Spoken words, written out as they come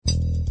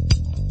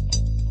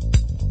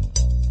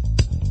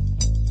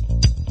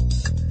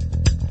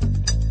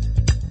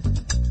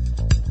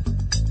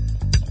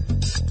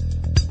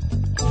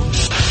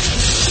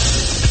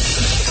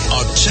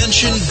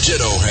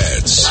Ditto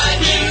heads.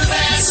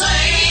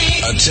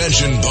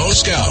 Attention, Bo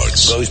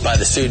Scouts. Goes by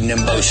the pseudonym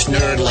Bo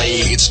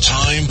Snerdley. It's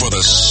time for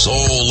the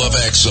Soul of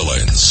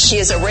Excellence. He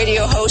is a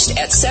radio host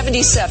at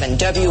 77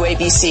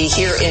 WABC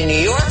here in New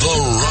York.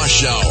 The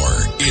Rush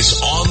Hour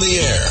is on the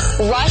air.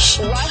 Rush.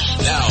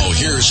 Now,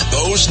 here's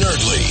Bo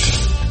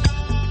Snerdley.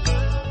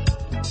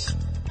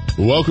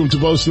 Welcome to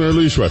Bo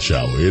Snerdley's Rush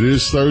Hour. It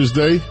is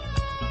Thursday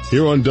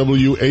here on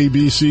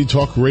WABC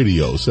Talk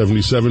Radio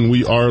 77.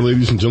 We are,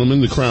 ladies and gentlemen,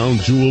 the crown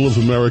jewel of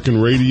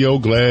American radio.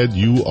 Glad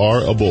you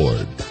are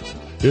aboard.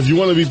 If you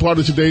want to be part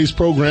of today's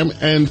program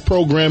and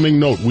programming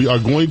note, we are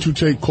going to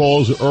take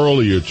calls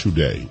earlier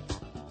today.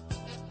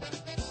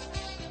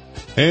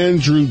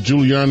 Andrew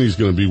Giuliani is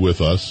going to be with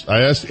us.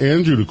 I asked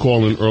Andrew to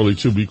call in early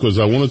too because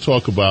I want to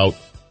talk about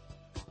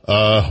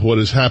what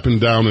has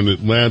happened down in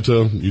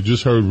Atlanta. You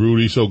just heard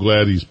Rudy, so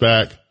glad he's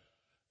back.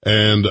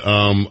 And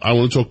I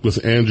want to talk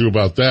with Andrew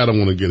about that. I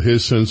want to get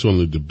his sense on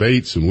the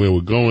debates and where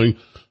we're going.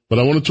 But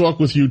I want to talk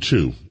with you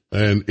too.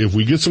 And if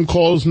we get some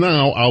calls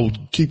now, I'll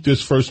keep this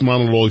first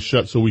monologue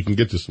shut so we can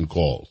get to some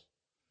calls.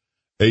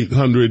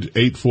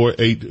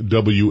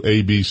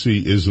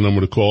 800-848-WABC is the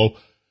number to call.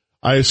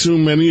 I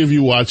assume many of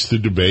you watched the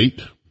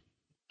debate.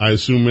 I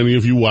assume many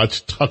of you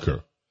watched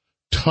Tucker.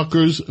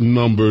 Tucker's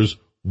numbers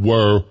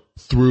were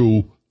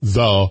through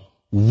the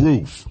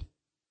roof.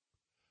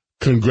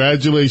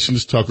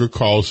 Congratulations, Tucker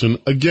Carlson,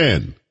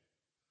 again.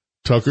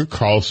 Tucker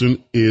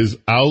Carlson is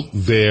out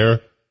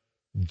there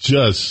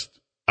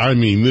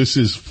this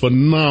is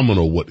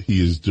phenomenal what he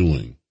is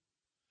doing.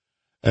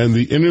 And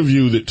the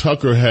interview that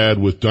Tucker had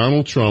with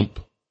Donald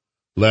Trump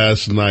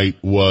last night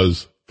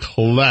was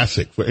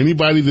classic. For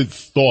anybody that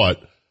thought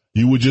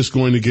you were just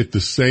going to get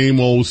the same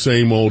old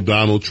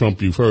Donald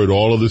Trump, you've heard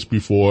all of this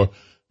before,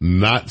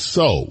 not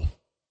so.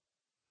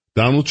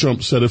 Donald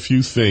Trump said a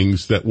few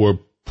things that were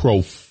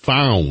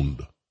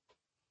profound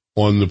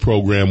on the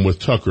program with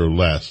Tucker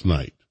last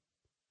night.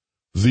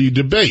 The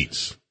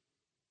debates.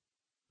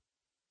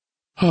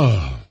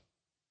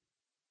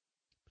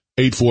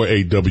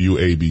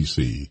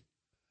 848-WABC.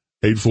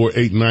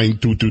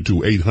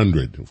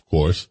 848-9222. of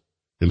course,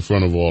 in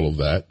front of all of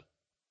that.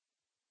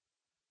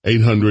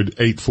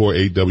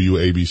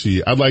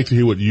 800-848-WABC. I'd like to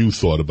hear what you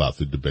thought about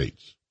the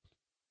debates.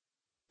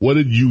 What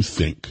did you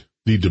think?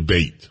 The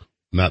debate,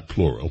 not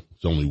plural.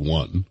 It's only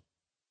one.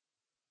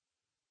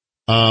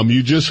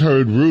 You just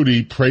heard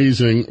Rudy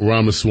praising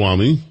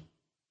Ramaswamy.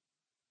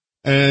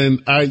 And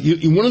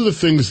one of the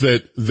things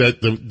that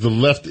the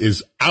left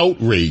is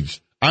outraged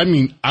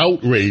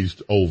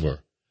over,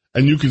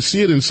 and you can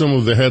see it in some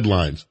of the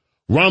headlines.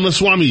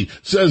 Ramaswamy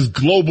says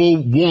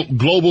global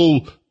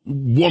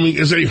warming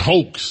is a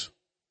hoax.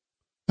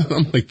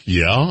 I'm like,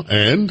 yeah,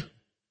 and?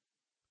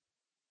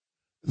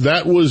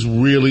 That was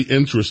really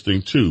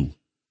interesting, too.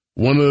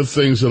 One of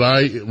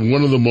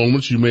the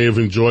moments you may have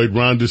enjoyed,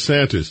 Ron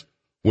DeSantis,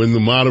 when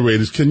the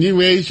moderators, can you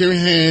raise your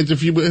hands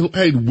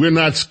hey, we're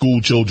not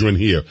school children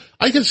here.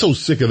 I get so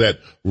sick of that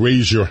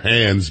raise your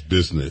hands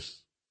business.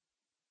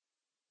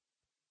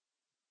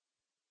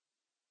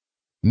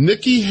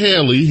 Nikki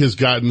Haley has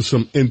gotten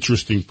some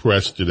interesting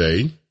press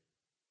today.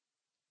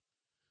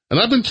 And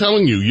I've been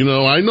telling you,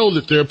 I know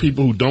that there are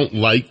people who don't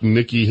like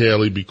Nikki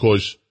Haley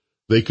because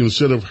they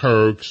consider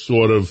her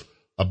sort of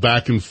a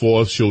back and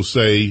forth. She'll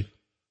say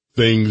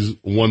things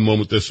one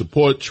moment they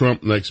support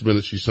Trump, next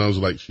minute she sounds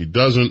like she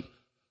doesn't.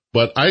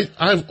 But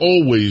I've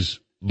always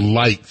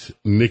liked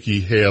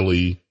Nikki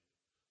Haley,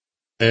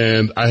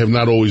 and I have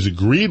not always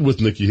agreed with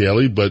Nikki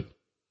Haley, but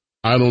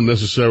I don't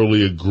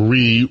necessarily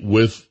agree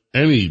with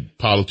any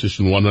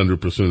politician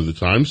 100% of the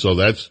time, so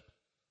that's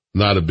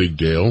not a big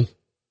deal.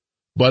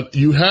 But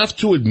you have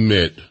to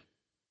admit,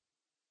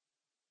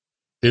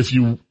 if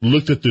you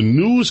looked at the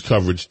news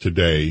coverage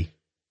today,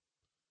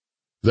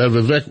 that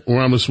Vivek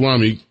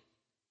Ramaswamy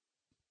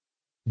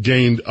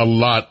gained a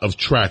lot of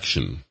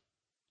traction.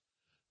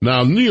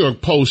 Now, New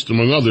York Post,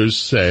 among others,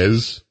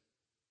 says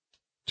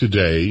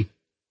today,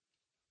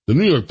 the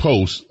New York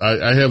Post,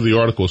 I have the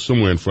article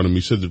somewhere in front of me,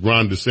 said that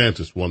Ron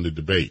DeSantis won the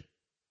debate.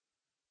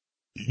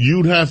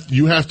 You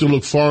have to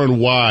look far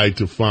and wide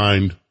to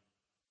find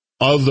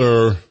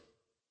other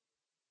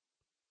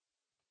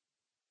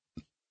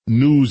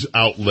news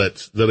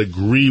outlets that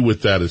agree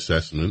with that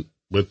assessment,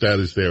 but that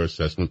is their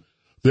assessment.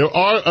 There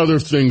are other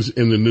things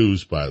in the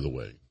news, by the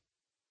way.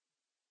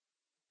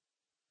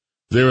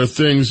 There are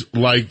things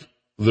like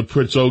the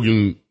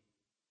Prigozhin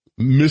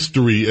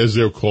mystery, as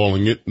they're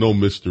calling it, no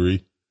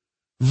mystery.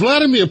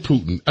 Vladimir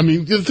Putin,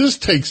 this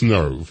takes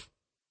nerve.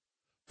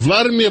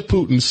 Vladimir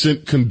Putin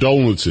sent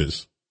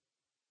condolences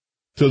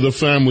to the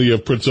family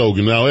of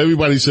Prigozhin. Now,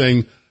 everybody's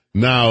saying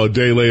now, a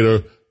day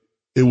later,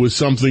 it was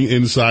something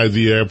inside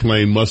the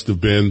airplane, must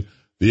have been.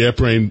 The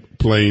airplane,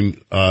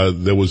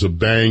 there was a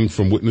bang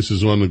from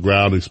witnesses on the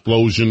ground,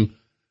 explosion,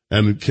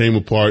 and it came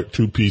apart,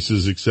 two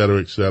pieces, et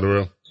cetera, et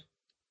cetera.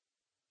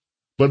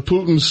 But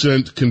Putin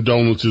sent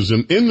condolences,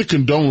 and in the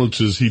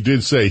condolences, he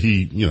did say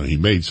he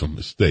made some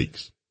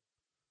mistakes,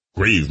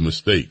 grave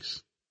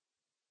mistakes.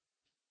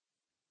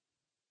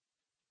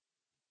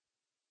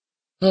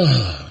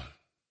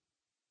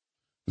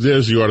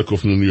 There's the article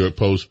from the New York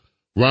Post.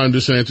 Ron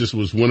DeSantis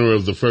was winner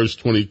of the first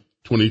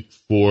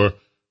 2024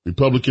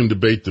 Republican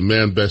debate, the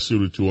man best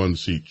suited to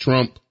unseat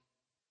Trump.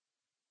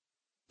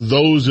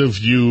 Those of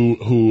you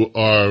who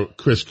are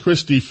Chris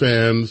Christie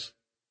fans,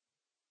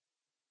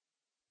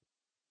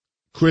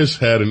 Chris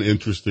had an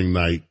interesting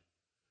night.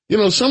 You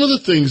know, some of the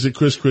things that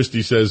Chris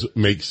Christie says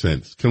make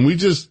sense. Can we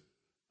just,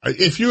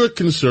 if you're a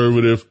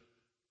conservative,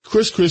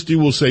 Chris Christie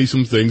will say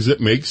some things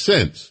that make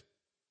sense.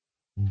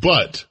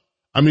 But,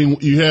 I mean,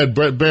 you had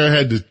Bret Baier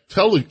had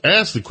to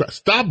ask the crowd,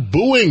 stop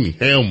booing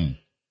him.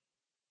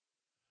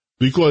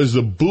 Because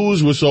the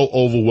boos were so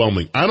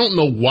overwhelming. I don't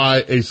know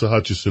why Asa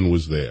Hutchinson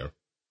was there.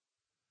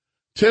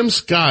 Tim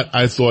Scott,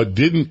 I thought,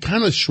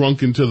 kind of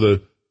shrunk into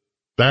the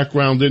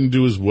background, didn't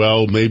do as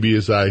well, maybe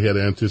as I had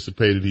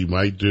anticipated he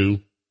might do.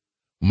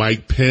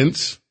 Mike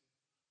Pence,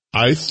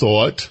 I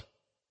thought,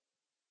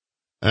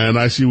 and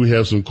I see we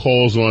have some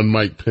calls on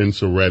Mike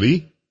Pence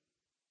already.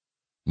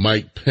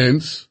 Mike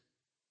Pence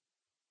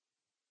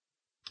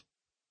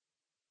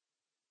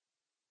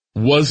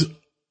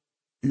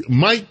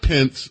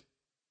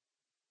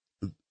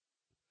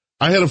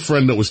I had a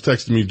friend that was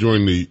texting me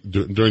during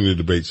the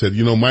debate, said,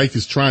 you know, Mike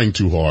is trying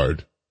too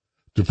hard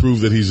to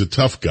prove that he's a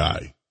tough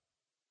guy.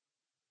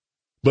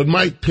 But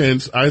Mike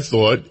Pence, I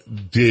thought,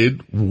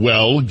 did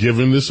well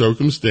given the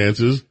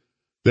circumstances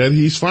that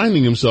he's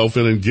finding himself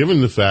in and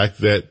given the fact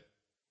that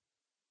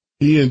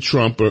he and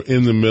Trump are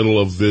in the middle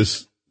of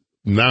this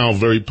now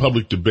very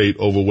public debate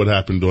over what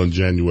happened on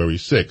January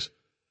 6th.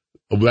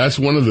 That's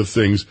one of the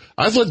things.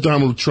 I thought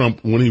Donald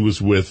Trump, when he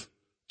was with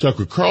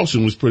Tucker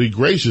Carlson, was pretty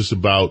gracious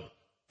about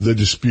the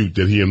dispute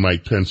that he and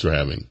Mike Pence are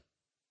having.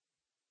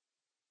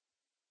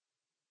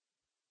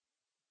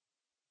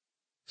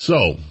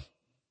 So,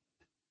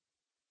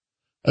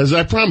 as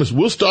I promised,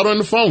 we'll start on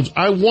the phones.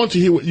 I want to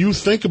hear what you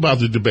think about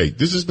the debate.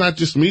 This is not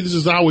just me. This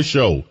is our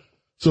show.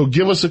 So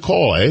give us a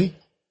call, eh?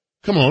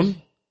 Come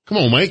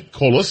on, Mike.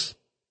 Call us.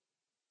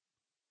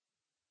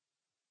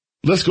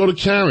 Let's go to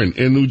Karen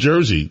in New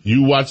Jersey.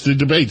 You watched the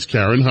debates,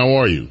 Karen. How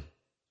are you?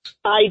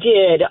 I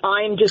did.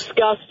 I'm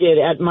disgusted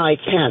at Mike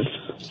Pence.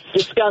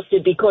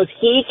 Disgusted because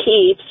he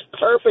keeps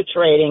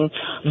perpetrating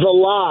the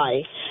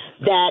lie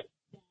that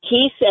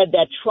he said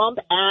that Trump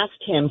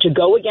asked him to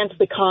go against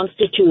the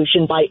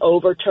Constitution by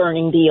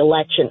overturning the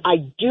election. I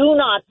do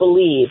not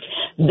believe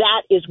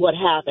that is what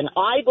happened.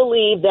 I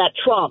believe that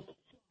Trump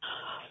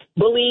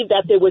believed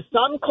that there was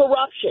some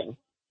corruption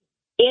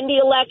in the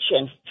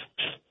election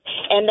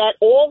and that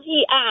all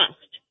he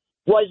asked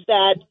was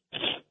that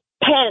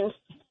Pence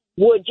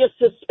would just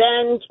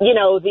suspend,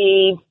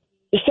 the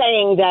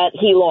saying that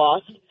he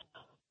lost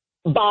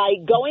by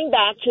going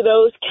back to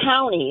those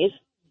counties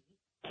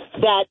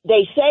that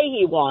they say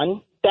he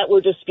won, that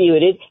were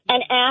disputed,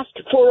 and ask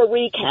for a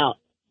recount.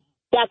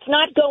 That's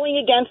not going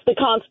against the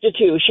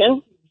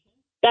Constitution.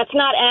 That's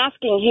not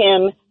asking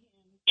him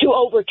to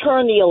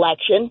overturn the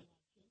election.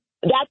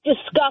 That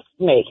disgusts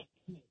me.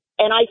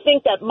 And I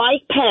think that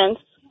Mike Pence,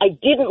 I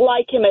didn't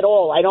like him at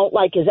all. I don't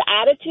like his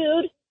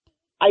attitude.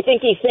 I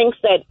think he thinks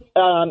that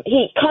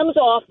he comes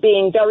off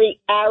being very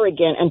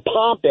arrogant and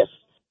pompous,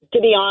 to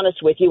be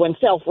honest with you, and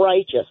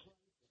self-righteous.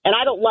 And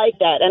I don't like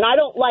that. And I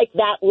don't like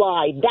that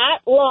lie.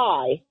 That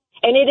lie,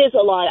 and it is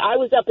a lie. I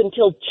was up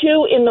until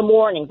 2 in the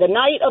morning, the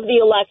night of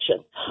the election.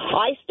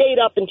 I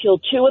stayed up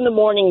until 2 in the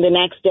morning the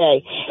next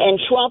day,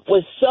 and Trump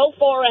was so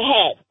far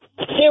ahead.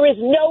 There is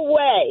no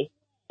way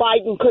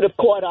Biden could have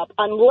caught up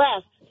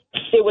unless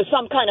there was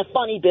some kind of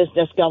funny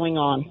business going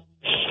on.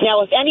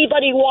 Now, if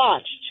anybody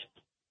watched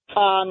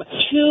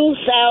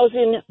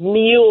 2,000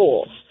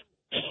 Mules,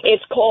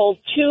 it's called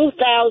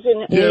 2,000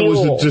 Mules. Yeah, it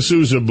was the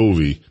D'Souza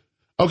movie.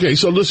 Okay,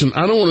 so listen,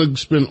 I don't want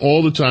to spend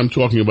all the time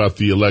talking about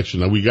the election.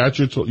 Now, we got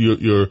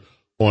your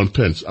on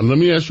Pence. And let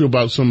me ask you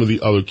about some of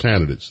the other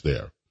candidates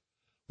there.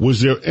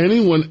 Was there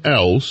anyone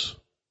that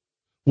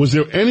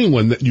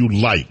you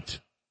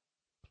liked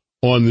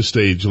on the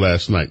stage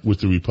last night with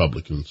the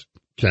Republicans,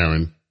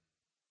 Karen?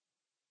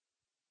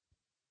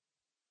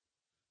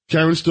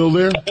 Karen still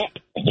there?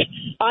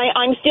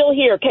 I'm still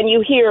here. Can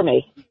you hear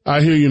me?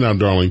 I hear you now,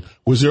 darling.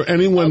 Was there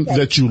anyone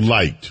that you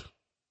liked?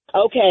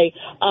 Okay.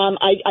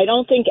 I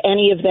don't think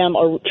any of them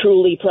are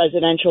truly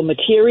presidential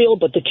material,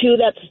 but the two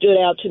that stood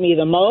out to me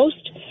the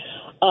most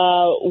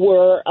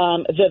were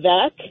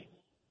Vivek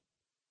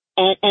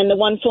and the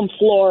one from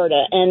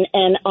Florida.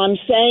 And I'm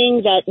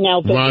saying that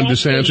now Ron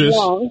DeSantis.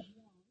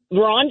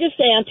 Ron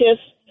DeSantis,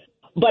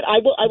 but I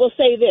will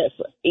say this,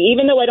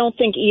 even though I don't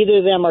think either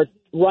of them are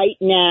right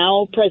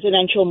now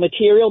presidential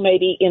material,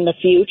 maybe in the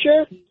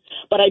future,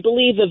 but I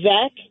believe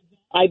Vivek,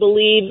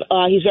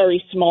 he's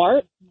very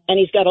smart and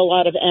he's got a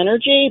lot of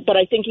energy, but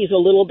I think he's a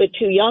little bit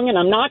too young, and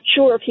I'm not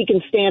sure if he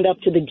can stand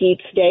up to the deep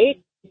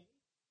state.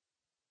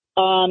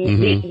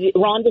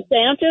 Ron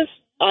DeSantis,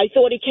 I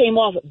thought he came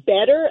off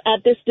better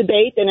at this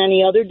debate than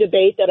any other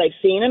debate that I've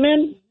seen him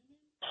in.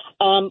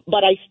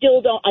 But I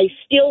still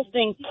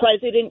think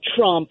President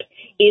Trump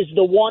is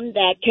the one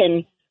that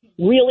can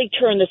really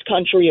turn this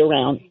country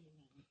around.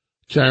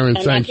 Karen,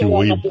 thank you.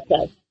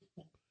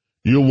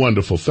 You're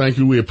wonderful. Thank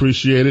you. We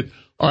appreciate it.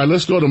 All right,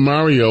 let's go to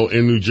Mario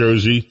in New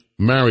Jersey.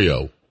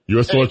 Mario,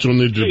 your thoughts on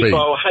the debate? Hey,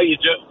 Bo,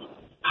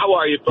 how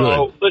are you,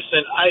 Bo? Good.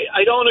 Listen,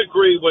 I don't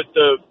agree with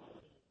the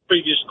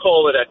previous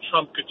caller that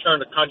Trump could turn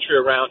the country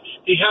around.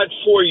 He had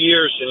 4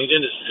 years and he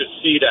didn't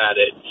succeed at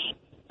it.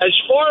 As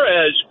far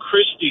as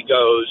Christie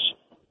goes,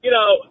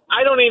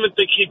 I don't even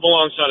think he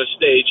belongs on a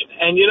stage.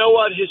 And you know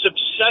what? His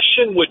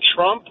obsession with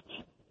Trump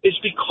is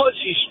because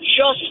he's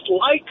just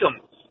like him.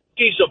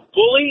 He's a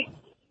bully.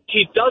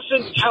 He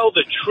doesn't tell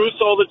the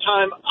truth all the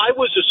time. I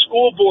was a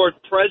school board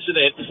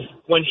president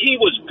when he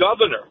was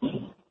governor,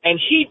 and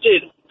he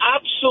did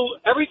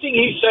everything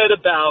he said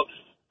about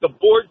the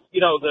board,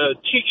 the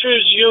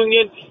teachers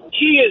union.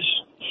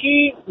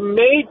 He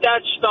made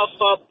that stuff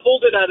up,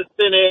 pulled it out of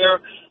thin air,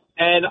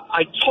 and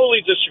I totally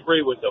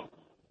disagree with him.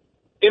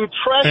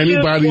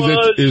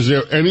 Is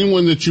there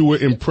anyone that you were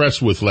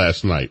impressed with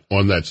last night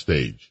on that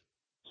stage?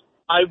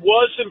 I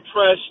was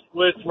impressed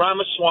with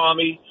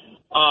Ramaswamy.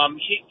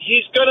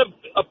 He's going to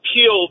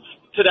appeal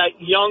to that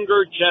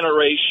younger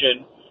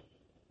generation.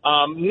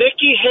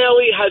 Nikki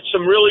Haley had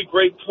some really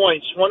great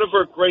points. One of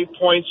her great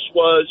points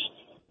was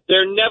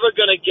they're never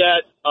going to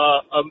get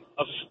a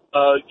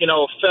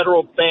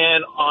federal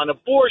ban on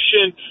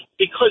abortion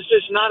because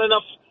there's not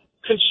enough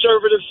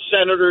conservative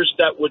senators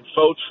that would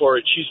vote for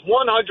it. She's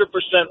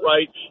 100%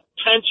 right.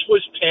 Pence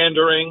was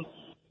pandering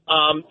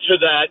to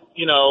that,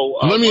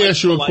 Let me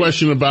ask you a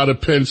question about a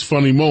Pence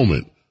funny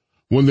moment.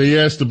 When they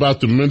asked about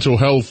the mental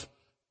health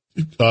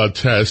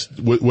test,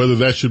 whether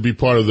that should be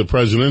part of the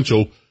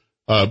presidential,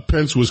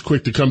 Pence was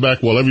quick to come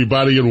back, well,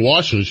 everybody in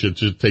Washington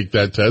should take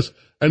that test.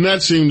 And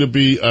that seemed to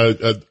be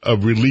a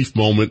relief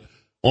moment.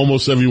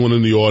 Almost everyone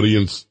in the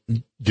audience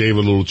gave a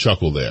little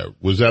chuckle there.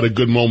 Was that a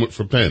good moment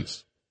for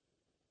Pence?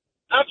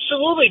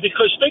 Absolutely,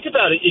 because think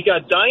about it. You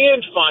got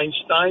Dianne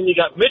Feinstein, you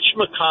got Mitch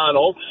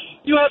McConnell.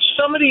 You have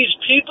some of these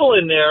people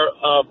in there,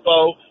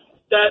 Bo,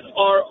 that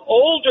are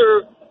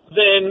older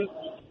than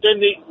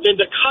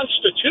the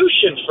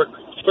Constitution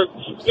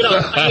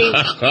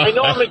I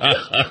know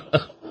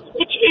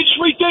it's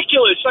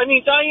ridiculous. I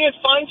mean, Dianne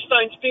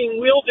Feinstein's being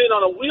wheeled in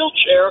on a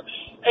wheelchair,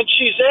 and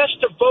she's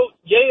asked to vote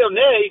yay or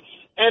nay,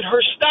 and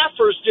her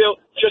staffers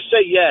just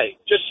say yay,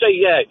 just say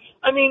yay.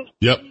 I mean,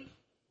 yep.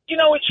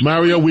 It's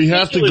Mario, we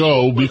have to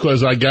go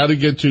because I got to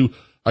get to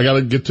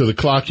the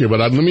clock here. But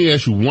let me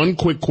ask you one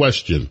quick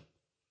question.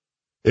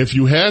 If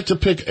you had to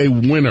pick a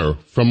winner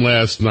from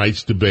last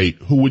night's debate,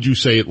 who would you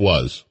say it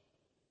was?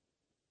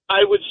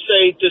 I would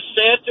say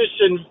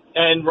DeSantis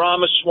and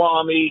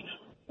Ramaswamy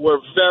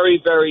were very,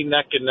 very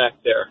neck and neck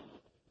there.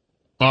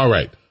 All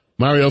right.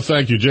 Mario,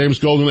 thank you. James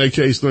Golden,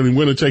 a.k.a. Slenny.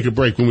 We're going to take a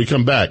break. When we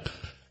come back,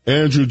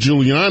 Andrew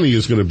Giuliani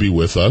is going to be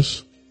with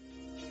us.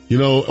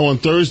 On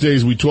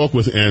Thursdays we talk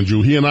with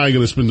Andrew. He and I are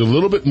going to spend a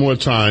little bit more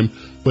time,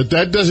 but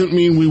that doesn't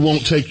mean we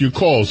won't take your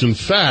calls. In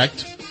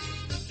fact,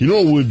 it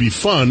would be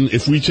fun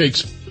if we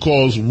take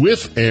calls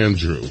with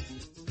Andrew.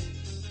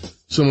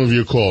 Some of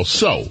your calls.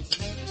 So,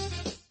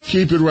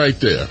 keep it right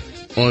there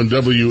on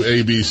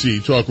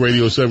WABC Talk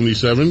Radio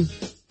 77.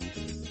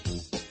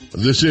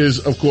 This is,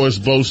 of course,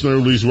 Bo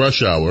Snerdley's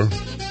Rush Hour.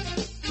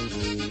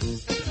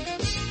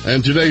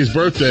 And today's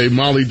birthday,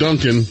 Molly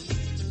Duncan,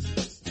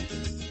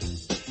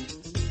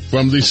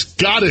 from the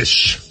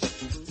Scottish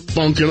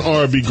funk and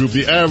R&B group,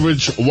 the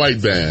Average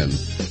White Band.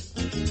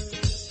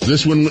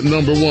 This one,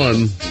 number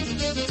one,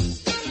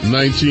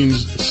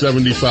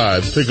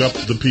 1975. Pick up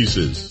the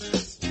pieces.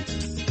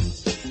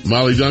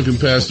 Molly Duncan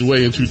passed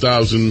away in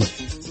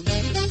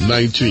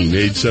 2019,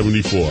 age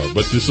 74.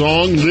 But the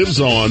song lives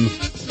on.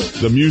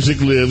 The music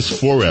lives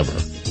forever.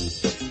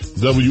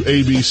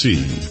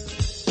 WABC.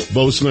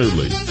 Bo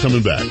Snerdley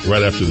coming back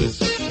right after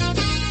this.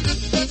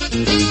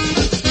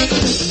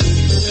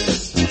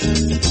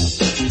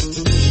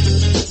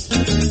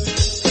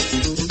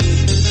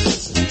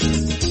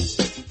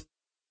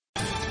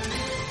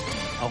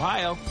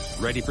 Ohio,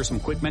 ready for some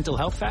quick mental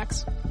health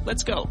facts?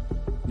 Let's go.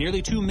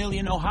 Nearly 2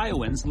 million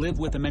Ohioans live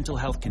with a mental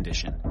health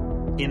condition.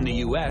 In the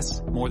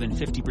U.S., more than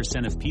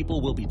 50% of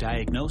people will be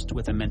diagnosed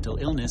with a mental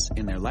illness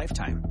in their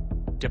lifetime.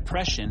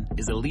 Depression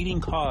is a leading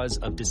cause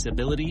of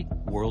disability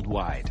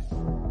worldwide.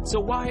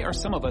 So why are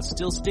some of us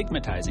still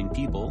stigmatizing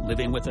people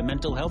living with a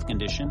mental health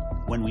condition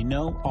when we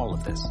know all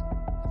of this?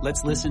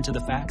 Let's listen to the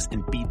facts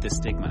and beat the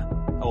stigma.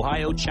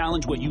 Ohio,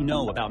 challenge what you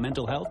know about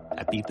mental health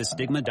at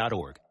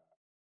beatthestigma.org.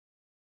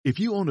 If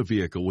you own a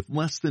vehicle with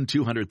less than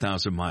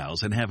 200,000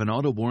 miles and have an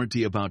auto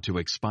warranty about to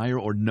expire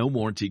or no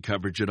warranty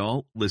coverage at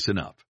all, listen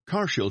up.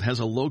 CarShield has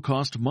a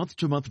low-cost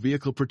month-to-month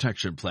vehicle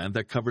protection plan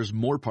that covers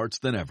more parts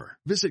than ever.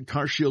 Visit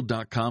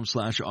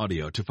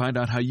carshield.com/audio to find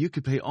out how you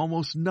could pay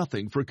almost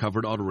nothing for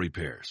covered auto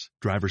repairs.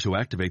 Drivers who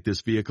activate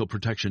this vehicle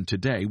protection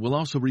today will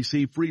also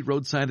receive free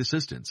roadside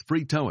assistance,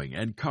 free towing,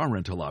 and car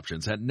rental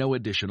options at no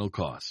additional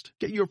cost.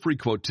 Get your free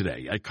quote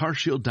today at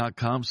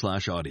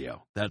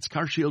carshield.com/audio. That's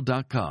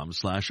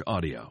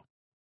carshield.com/audio.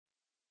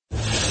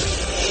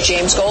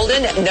 James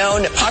Golden,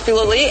 known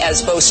popularly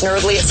as Bo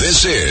Snerdley.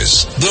 This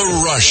is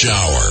The Rush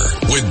Hour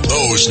with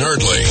Bo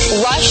Snerdley.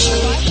 Rush.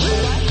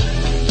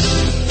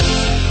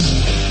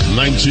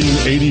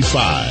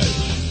 1985.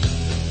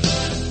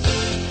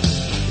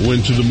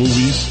 went to the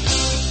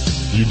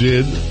movies. You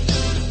did.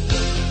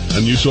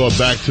 And you saw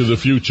Back to the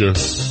Future.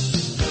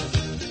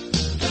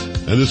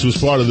 And this was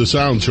part of the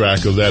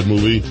soundtrack of that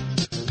movie.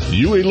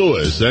 Huey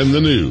Lewis and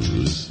the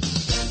News.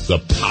 The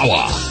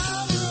Power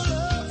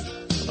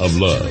of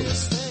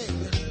Love.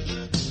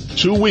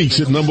 2 weeks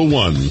at number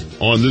one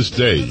on this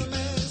day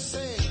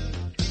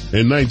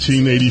in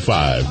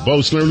 1985. Bo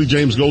Snerdley,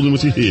 James Golden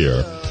with you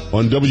here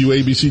on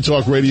WABC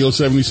Talk Radio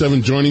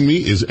 77. Joining me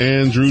is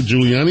Andrew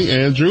Giuliani.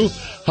 Andrew,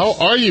 how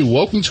are you?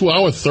 Welcome to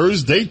our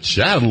Thursday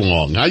chat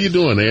along. How you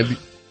doing, Andy?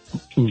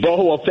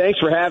 Bo, well, thanks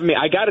for having me.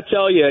 I got to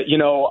tell you,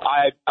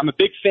 I'm a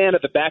big fan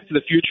of the Back to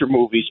the Future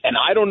movies, and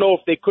I don't know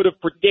if they could have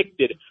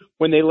predicted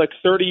when they look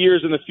 30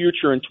 years in the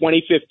future in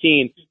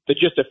 2015 that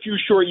just a few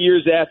short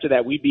years after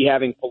that we'd be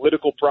having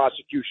political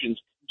prosecutions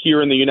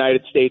here in the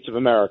United States of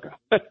America.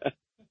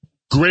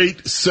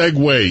 Great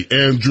segue,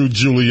 Andrew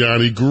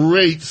Giuliani.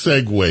 Great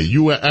segue.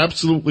 You are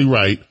absolutely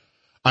right.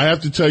 I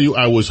have to tell you,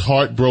 I was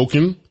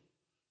heartbroken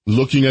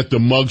looking at the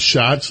mug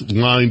shots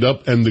lined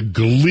up and the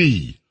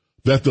glee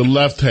that the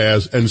left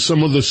has, and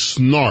some of the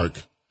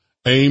snark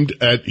aimed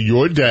at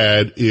your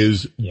dad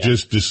is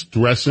just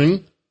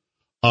distressing.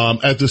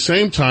 At the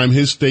same time,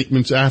 his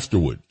statements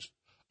afterwards,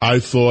 I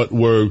thought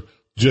were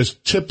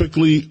just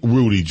typically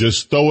Rudy,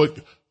 just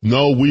stoic.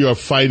 No, we are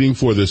fighting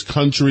for this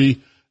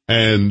country.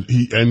 And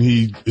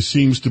he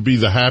seems to be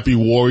the happy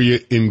warrior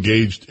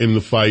engaged in the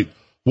fight.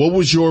 What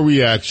was your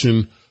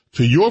reaction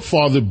to your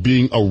father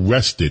being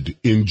arrested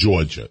in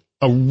Georgia?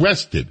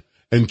 Arrested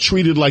and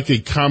treated like a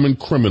common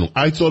criminal.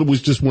 I thought it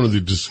was just one of the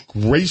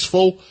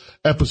disgraceful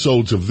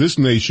episodes of this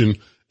nation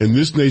and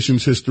this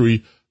nation's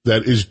history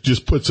that is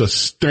just puts a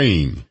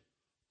stain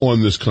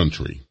on this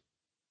country.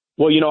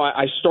 Well,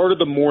 I started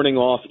the morning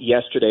off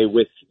yesterday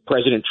with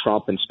President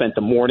Trump and spent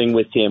the morning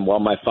with him while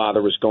my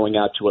father was going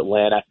out to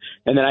Atlanta.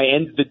 And then I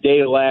ended the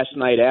day last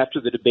night after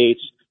the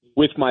debates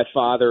with my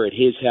father at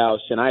his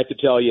house. And I have to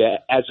tell you,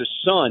 as a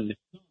son,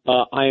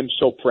 I am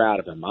so proud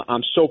of him.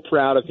 I'm so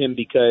proud of him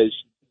because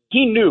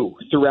he knew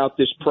throughout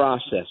this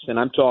process, and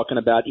I'm talking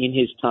about in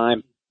his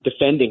time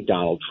defending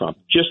Donald Trump,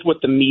 just what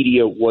the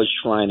media was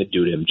trying to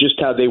do to him, just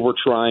how they were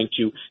trying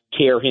to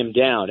tear him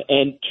down.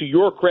 And to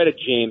your credit,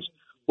 James,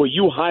 what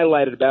you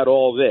highlighted about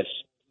all this,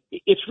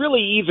 it's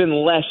really even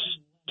less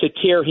to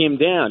tear him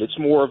down. It's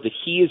more of that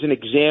he is an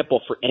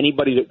example for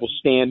anybody that will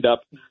stand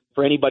up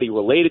for anybody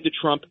related to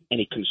Trump,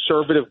 any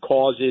conservative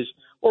causes,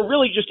 or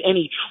really just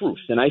any truth.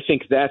 And I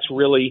think that's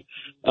really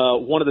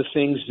one of the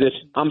things that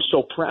I'm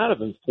so proud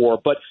of him for.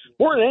 But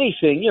more than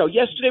anything,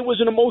 yesterday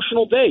was an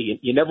emotional day.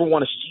 You never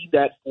want to see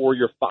that for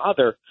your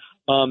father.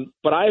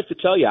 But I have to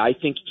tell you, I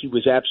think he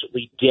was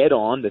absolutely dead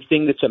on. The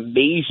thing that's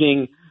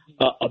amazing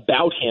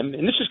about him,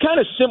 and this is kind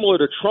of similar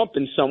to Trump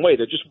in some way,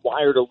 they're just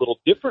wired a little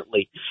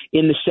differently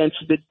in the sense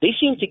that they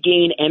seem to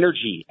gain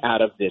energy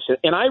out of this.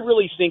 And I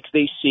really think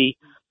they see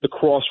the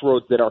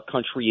crossroads that our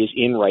country is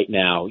in right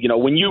now.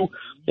 When you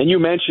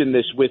mentioned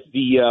this with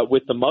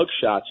the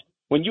mugshots,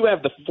 when you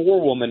have the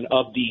forewoman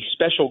of the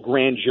special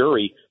grand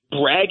jury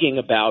bragging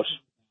about,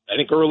 I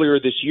think earlier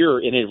this year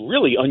in a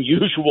really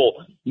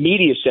unusual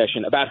media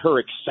session about her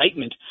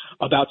excitement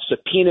about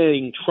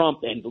subpoenaing Trump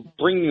and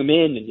bringing him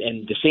in,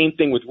 and the same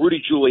thing with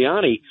Rudy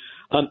Giuliani,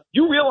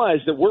 you realize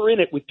that we're in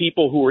it with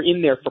people who are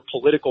in there for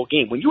political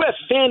gain. When you have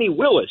Fani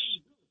Willis,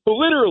 who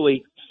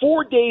literally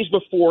 4 days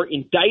before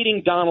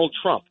indicting Donald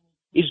Trump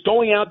is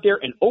going out there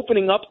and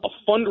opening up a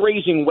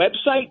fundraising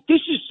website,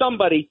 this is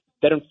somebody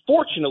that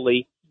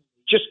unfortunately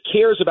just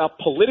cares about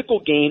political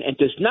gain and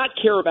does not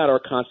care about our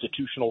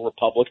constitutional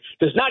republic,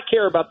 does not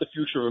care about the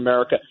future of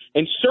America,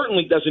 and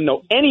certainly doesn't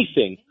know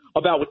anything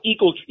about what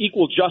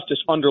equal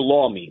justice under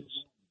law means.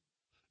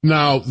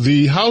 Now,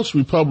 the House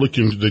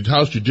Republicans, the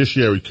House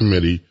Judiciary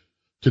Committee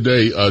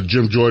today,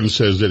 Jim Jordan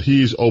says that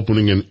he's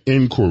opening an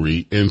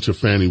inquiry into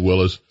Fani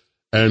Willis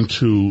and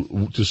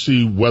to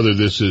see whether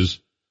this is,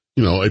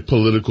 a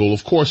political,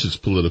 of course it's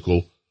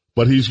political,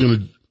 but he's going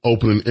to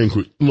open an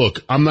inquiry.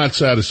 Look, I'm not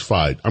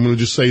satisfied. I'm going to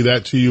just say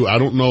that to you. I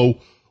don't know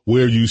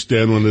where you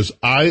stand on this.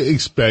 I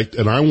expect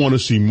and I want to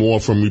see more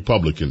from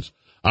Republicans.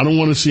 I don't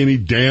want to see any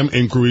damn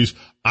inquiries.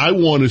 I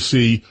want to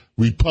see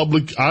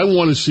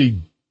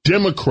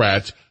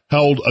Democrats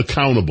held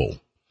accountable.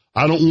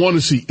 I don't want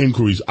to see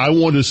inquiries. I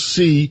want to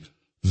see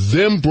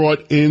them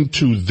brought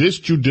into this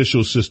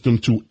judicial system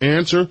to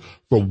answer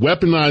for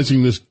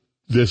weaponizing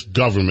this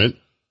government.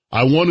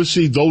 I want to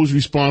see those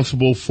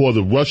responsible for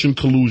the Russian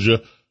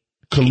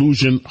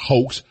collusion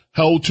hoax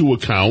held to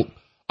account.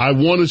 I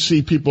want to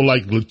see people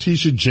like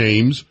Letitia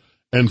James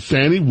and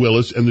Fani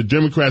Willis and the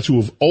Democrats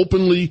who have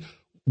openly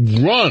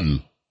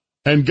run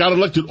and got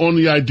elected on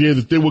the idea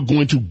that they were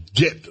going to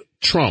get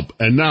Trump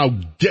and now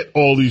get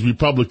all these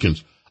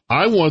Republicans.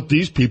 I want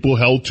these people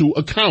held to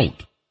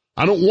account.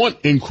 I don't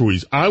want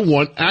inquiries. I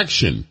want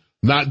action,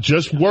 not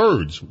just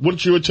words.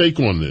 What's your take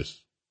on this?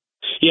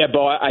 Yeah,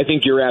 Bo, I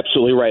think you're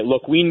absolutely right.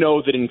 Look, we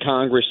know that in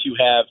Congress you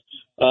have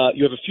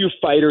you have a few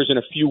fighters and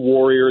a few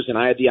warriors, and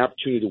I had the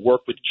opportunity to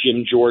work with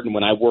Jim Jordan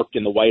when I worked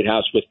in the White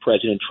House with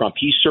President Trump.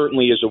 He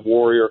certainly is a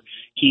warrior.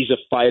 He's a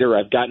fighter.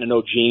 I've gotten to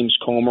know James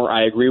Comer.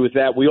 I agree with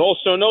that. We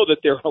also know that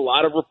there are a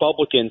lot of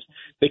Republicans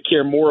that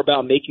care more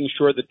about making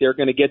sure that they're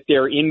going to get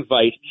their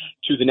invite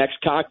to the next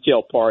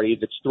cocktail party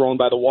that's thrown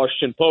by the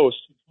Washington Post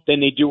than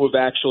they do of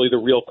actually the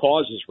real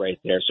causes right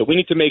there. So we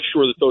need to make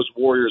sure that those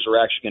warriors are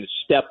actually going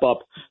to step up,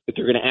 that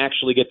they're going to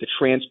actually get the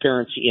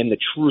transparency and the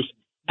truth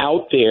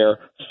out there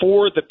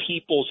for the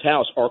people's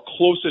house. Our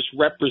closest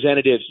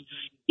representatives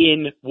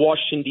in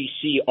Washington,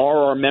 D.C.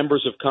 are our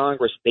members of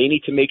Congress. They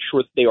need to make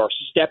sure that they are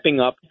stepping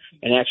up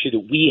and actually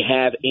that we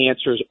have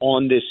answers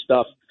on this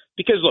stuff.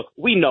 Because, look,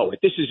 we know it.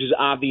 This is as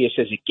obvious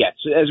as it gets.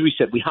 As we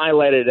said, we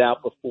highlighted it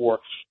out before.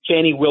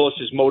 Fani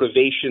Willis's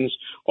motivations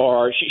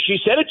are, she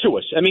said it to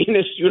us. I mean,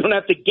 you don't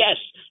have to guess.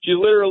 She's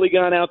literally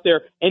gone out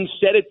there and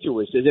said it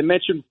to us. As I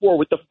mentioned before,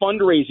 with the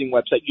fundraising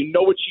website, you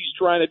know what she's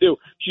trying to do.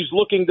 She's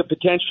looking to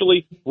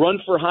potentially run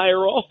for higher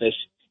office.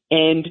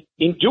 And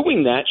in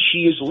doing that, she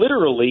is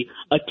literally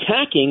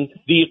attacking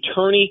the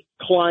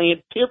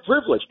attorney-client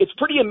privilege. It's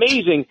pretty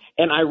amazing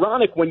and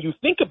ironic when you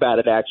think about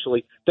it,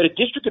 actually, that a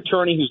district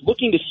attorney who's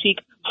looking to seek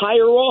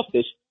higher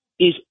office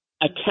is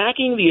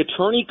attacking the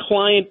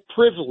attorney-client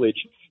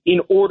privilege in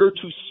order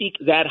to seek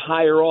that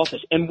higher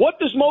office. And what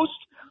does most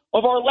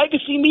of our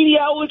legacy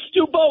media outlets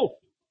do, Bo?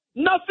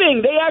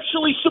 Nothing. They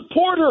actually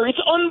support her. It's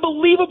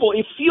unbelievable.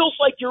 It feels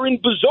like you're in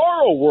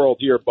bizarro world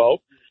here, Bo.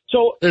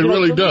 So it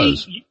really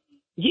does.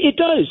 It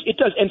does. It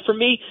does. And for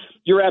me,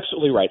 you're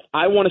absolutely right.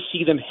 I want to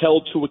see them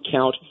held to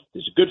account.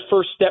 There's a good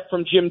first step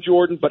from Jim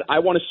Jordan, but I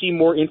want to see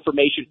more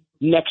information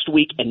next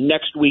week and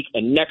next week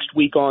and next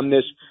week on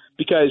this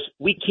because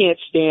we can't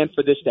stand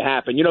for this to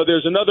happen. You know,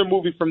 there's another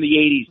movie from the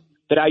 80s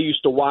that I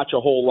used to watch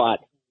a whole lot,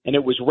 and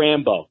it was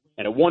Rambo.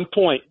 And at one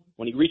point,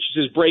 when he reaches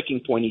his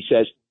breaking point, he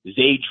says,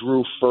 they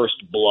drew first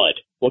blood.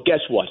 Well,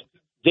 guess what?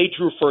 They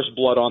drew first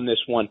blood on this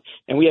one,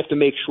 and we have to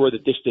make sure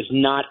that this does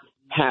not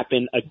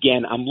happen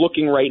again. I'm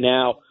looking right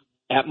now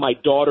at my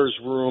daughter's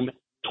room,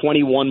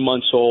 21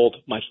 months old,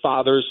 my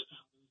father's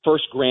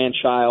first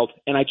grandchild,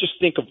 and I just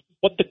think of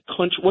what the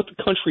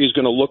country is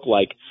going to look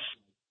like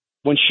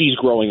when she's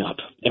growing up.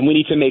 And we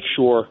need to make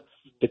sure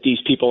that these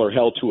people are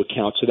held to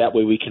account so that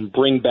way we can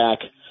bring back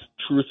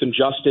truth and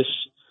justice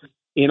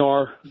in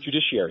our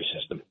judiciary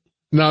system.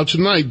 Now,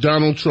 tonight,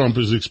 Donald Trump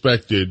is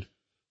expected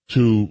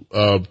to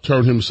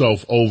turn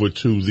himself over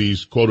to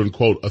these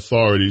quote-unquote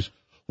authorities,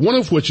 one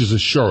of which is a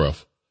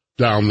sheriff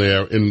down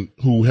there and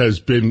who has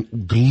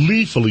been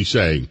gleefully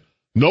saying,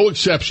 no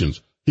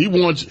exceptions.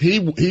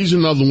 He's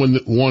another one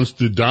that wants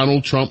the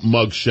Donald Trump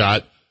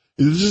mugshot.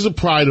 This is a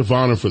pride of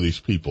honor for these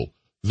people.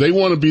 They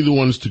want to be the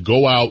ones to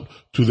go out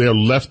to their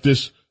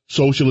leftist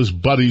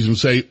socialist buddies and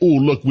say, oh,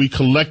 look, we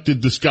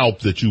collected the scalp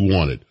that you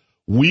wanted.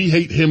 We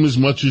hate him as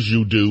much as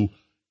you do.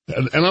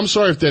 And I'm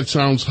sorry if that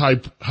sounds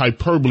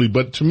hyperbole,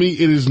 but to me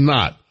it is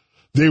not.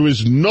 There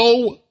is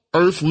no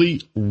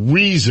earthly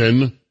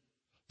reason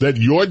that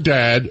your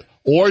dad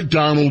or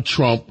Donald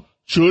Trump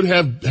should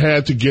have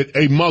had to get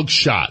a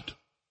mugshot.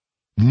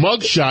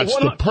 Mugshots,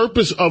 the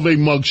purpose of a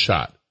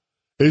mugshot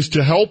is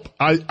to help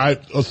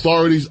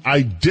authorities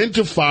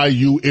identify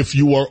you if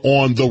you are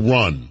on the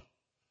run.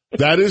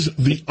 That is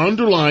the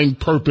underlying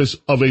purpose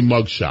of a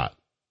mugshot,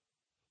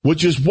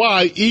 which is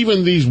why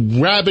even these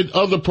rabid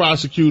other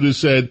prosecutors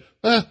said,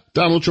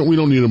 Donald Trump, we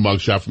don't need a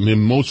mugshot from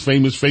him. Most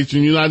famous face in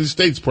the United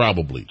States,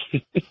 probably.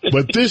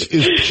 But this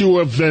is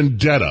pure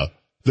vendetta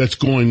that's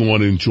going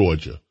on in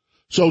Georgia.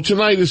 So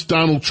tonight it's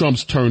Donald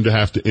Trump's turn to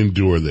have to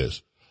endure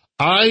this.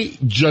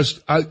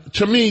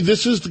 To me,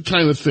 this is the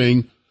kind of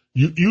thing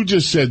you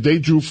just said they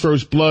drew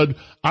first blood.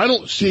 I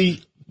don't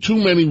see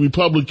too many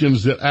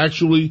Republicans that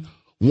actually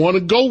want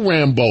to go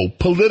Rambo,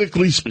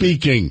 politically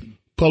speaking.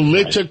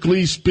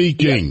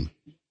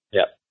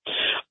 Yeah.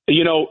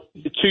 You know,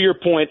 to your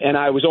point, and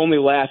I was only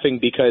laughing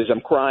because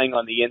I'm crying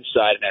on the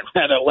inside, and I'd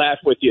rather laugh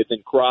with you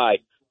than cry.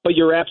 But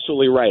you're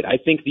absolutely right. I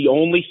think the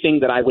only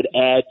thing that I would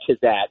add to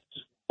that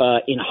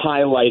in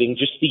highlighting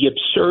just the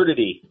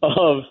absurdity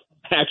of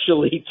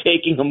actually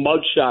taking a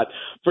mugshot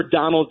for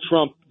Donald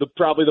Trump,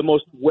 probably the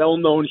most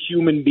well-known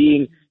human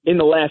being in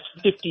the last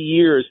 50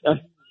 years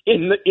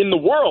in the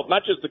world,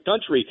 not just the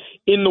country,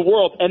 in the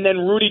world. And then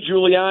Rudy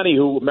Giuliani,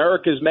 who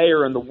America's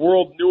mayor and the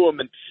world knew him.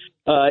 And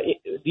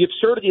the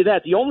absurdity of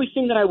that. The only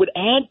thing that I would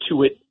add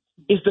to it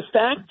is the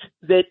fact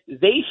that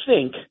they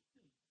think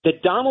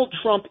that Donald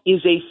Trump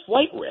is a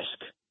flight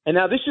risk. And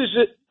now this is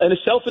a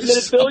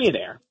self-admitted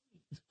billionaire.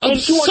 And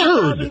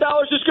 $200,000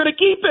 is going to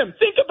keep him.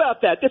 Think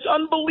about that. That's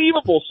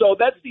unbelievable. So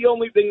that's the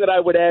only thing that I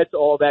would add to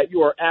all that.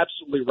 You are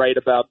absolutely right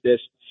about this.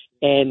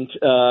 And,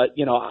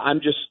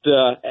 I'm just,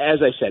 as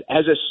I said,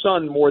 as a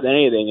son more than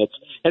anything,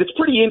 it's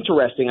pretty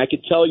interesting. I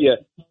could tell you,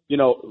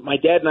 my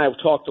dad and I have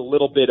talked a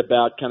little bit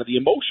about kind of the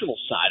emotional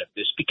side of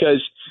this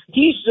because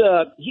he's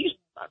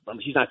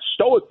not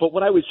stoic, but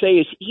what I would say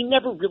is he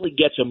never really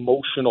gets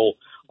emotional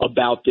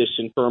about this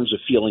in terms of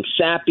feeling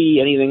sappy,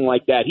 anything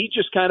like that. He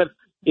just kind of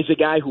is a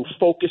guy who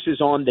focuses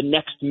on the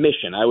next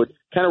mission. I would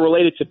kind of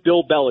relate it to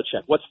Bill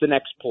Belichick. What's the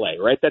next play,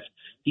 right?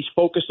 He's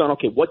focused on,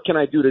 okay, what can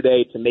I do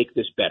today to make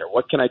this better?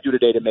 What can I do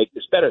today to make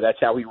this better? That's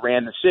how he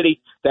ran the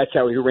city. That's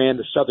how he ran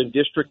the Southern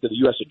District of the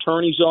U.S.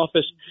 Attorney's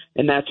Office,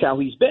 and that's how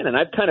he's been. And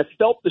I've kind of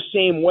felt the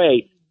same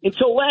way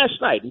until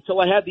last night,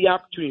 until I had the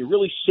opportunity to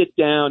really sit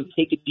down,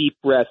 take a deep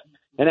breath,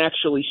 and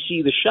actually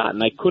see the shot.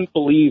 And I couldn't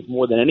believe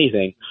more than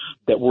anything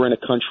that we're in a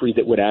country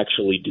that would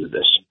actually do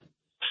this.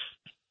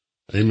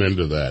 Amen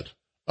to that.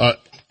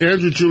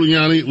 Andrew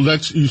Giuliani,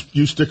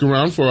 you stick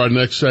around for our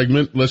next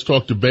segment. Let's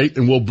talk debate,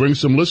 and we'll bring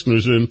some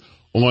listeners in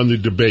on the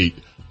debate.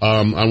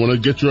 I want to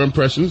get your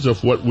impressions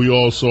of what we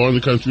all saw in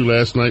the country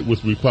last night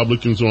with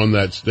Republicans on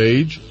that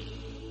stage.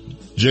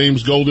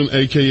 James Golden,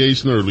 a.k.a.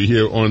 Snerdley,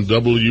 here on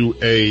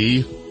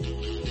WABC.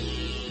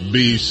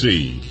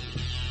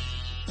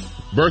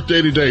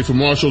 Birthday today for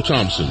Marshall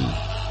Thompson,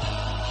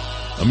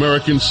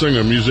 American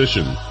singer,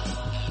 musician,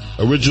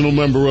 original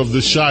member of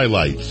the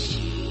Chi-Lites.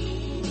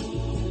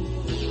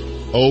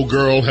 Oh,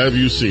 girl, have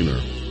you seen her?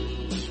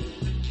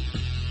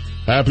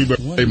 Happy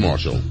birthday,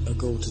 Marshall.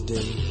 Ago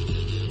today,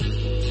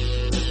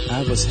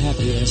 I was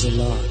happy as a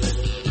lark,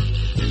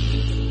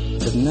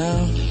 but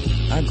now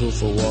I go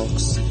for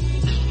walks,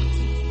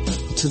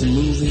 to the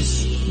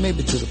movies,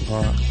 maybe to the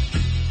park.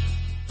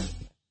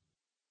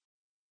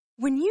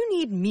 When you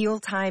need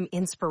mealtime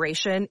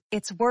inspiration,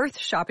 it's worth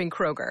shopping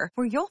Kroger,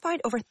 where you'll find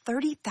over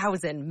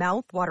 30,000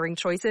 mouth-watering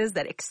choices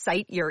that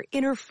excite your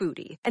inner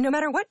foodie. And no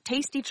matter what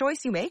tasty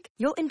choice you make,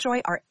 you'll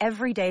enjoy our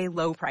everyday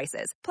low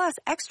prices, plus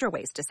extra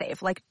ways to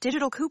save, like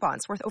digital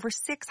coupons worth over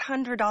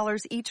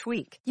 $600 each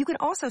week. You can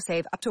also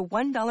save up to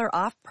 $1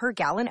 off per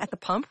gallon at the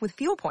pump with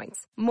fuel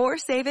points. More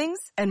savings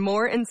and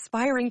more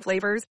inspiring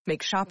flavors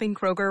make shopping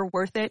Kroger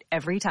worth it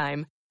every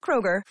time.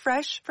 Kroger,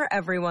 fresh for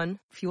everyone.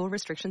 Fuel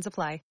restrictions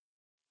apply.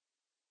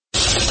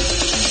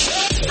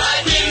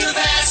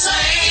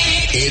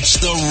 It's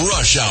the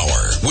Rush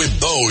Hour with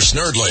Bo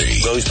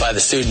Snerdley. Goes by the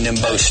pseudonym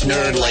Bo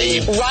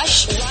Snerdley.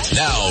 Rush.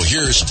 Now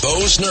here's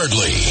Bo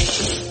Snerdley.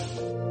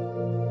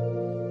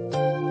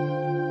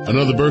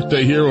 Another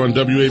birthday here on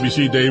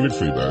WABC, David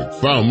Freeberg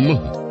from,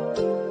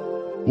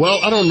 well,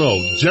 I don't know,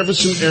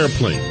 Jefferson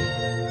Airplane,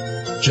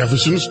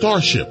 Jefferson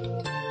Starship,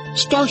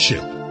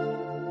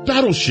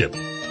 Battleship,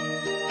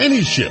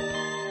 any ship.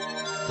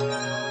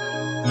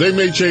 They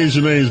may change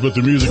the names, but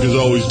the music has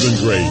always been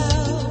great,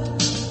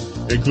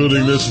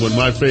 including this one,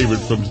 my favorite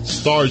from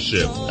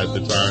Starship at the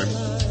time.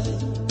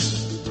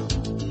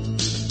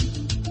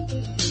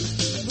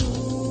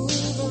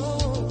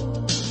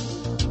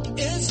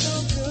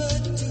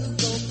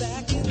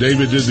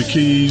 David did the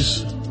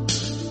keys,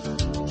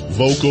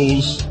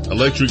 vocals,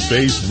 electric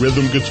bass,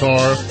 rhythm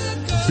guitar,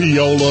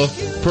 viola,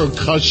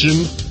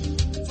 percussion.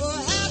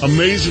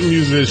 Amazing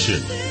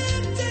musician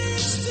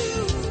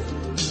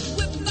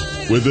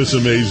with this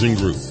amazing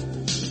group.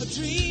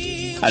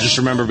 I just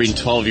remember being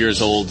 12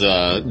 years old,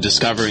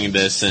 discovering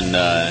this and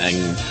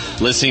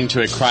listening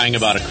to it, crying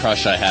about a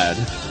crush I had.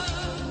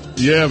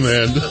 Yeah,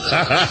 man.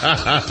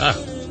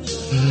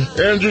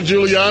 Andrew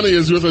Giuliani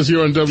is with us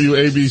here on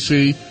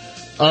WABC.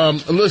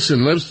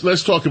 Listen,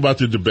 let's talk about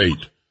the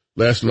debate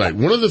last night.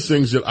 One of the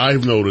things that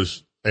I've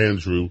noticed,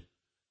 Andrew,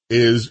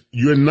 is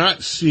you're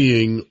not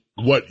seeing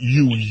what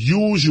you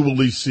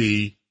usually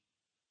see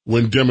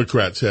when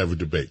Democrats have a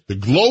debate. The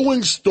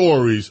glowing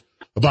stories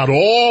about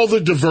all the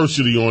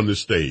diversity on the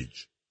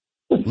stage.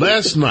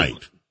 Last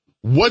night,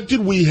 what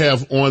did we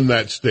have on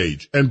that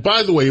stage? And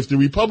by the way, if the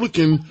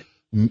Republican,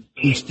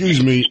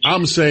 excuse me,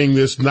 I'm saying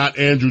this, not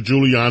Andrew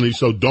Giuliani,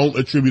 so don't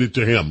attribute it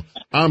to him.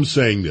 I'm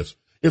saying this.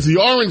 If the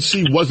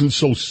RNC wasn't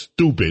so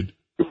stupid,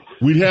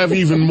 we'd have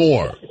even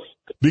more.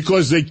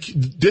 Because they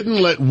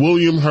didn't let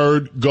William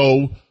Hurd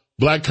go,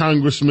 black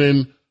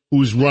congressman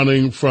who's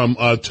running from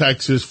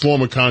Texas,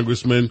 former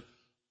congressman,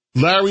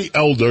 Larry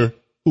Elder,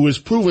 who has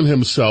proven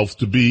himself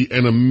to be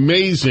an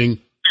amazing,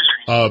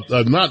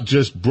 not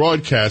just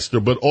broadcaster,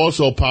 but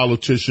also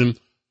politician,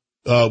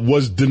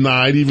 was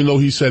denied, even though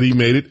he said he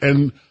made it.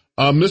 And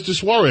Mr.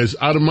 Suarez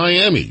out of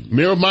Miami,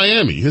 mayor of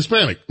Miami,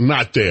 Hispanic,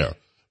 not there.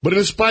 But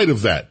in spite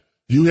of that,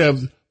 you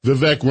have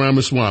Vivek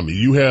Ramaswamy,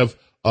 you have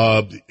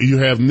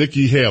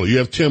Nikki Haley, you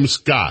have Tim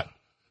Scott,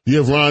 you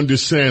have Ron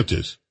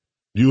DeSantis,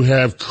 you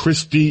have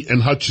Christie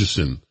and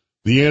Hutchison,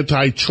 the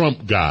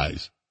anti-Trump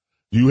guys.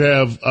 You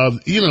have,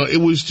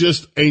 it was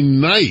just a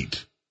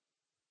night.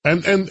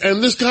 And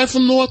this guy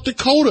from North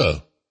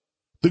Dakota,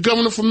 the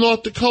governor from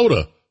North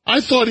Dakota, I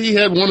thought he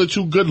had one or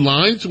two good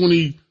lines when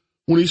he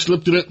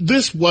slipped it in.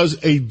 This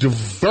was a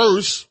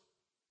diverse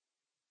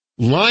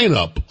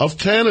lineup of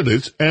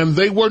candidates, and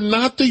they were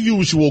not the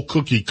usual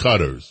cookie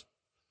cutters.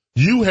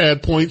 You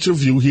had points of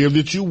view here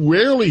that you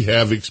rarely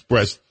have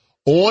expressed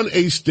on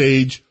a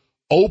stage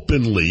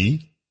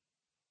openly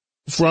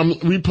from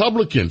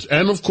Republicans,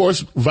 and of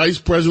course,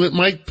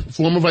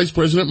 former Vice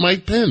President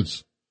Mike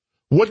Pence.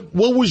 What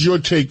was your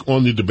take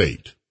on the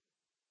debate?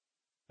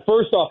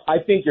 First off, I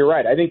think you're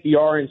right. I think the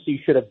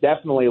RNC should have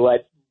definitely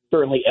let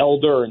certainly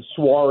Elder and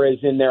Suarez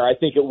in there. I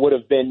think it would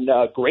have been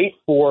great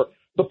for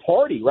the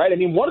party, right? I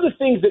mean, one of the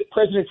things that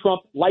President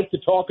Trump liked to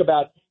talk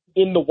about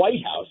in the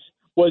White House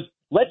was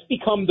let's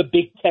become the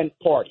big tent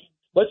party.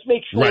 Let's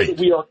make sure that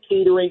we are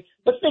catering.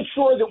 Let's make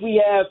sure that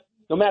we have,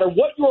 no matter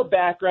what your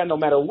background, no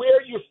matter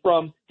where you're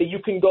from, that you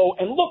can go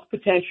and look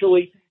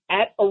potentially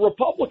at a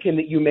Republican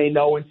that you may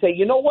know and say,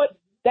 you know what?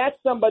 That's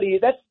somebody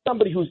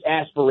who's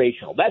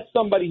aspirational. That's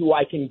somebody who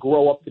I can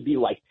grow up to be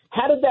like.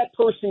 How did that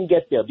person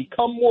get there?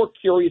 Become more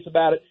curious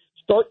about it.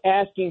 Start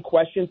asking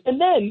questions. And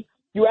then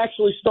you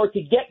actually start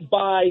to get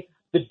by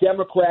the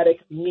Democratic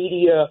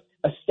media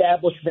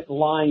establishment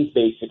lines,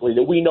 basically,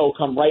 that we know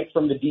come right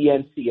from the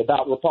DNC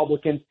about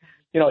Republicans,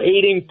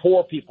 hating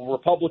poor people.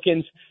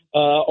 Republicans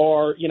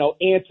are,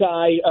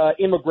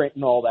 anti-immigrant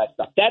and all that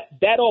stuff.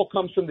 That all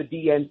comes from the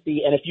DNC.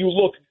 And if you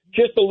look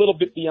just a little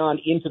bit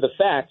beyond into the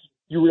facts,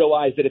 you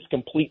realize that it's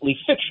completely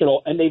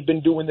fictional, and they've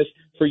been doing this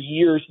for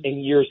years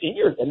and years and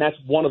years, and that's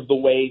one of the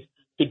ways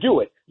to do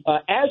it.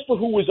 As for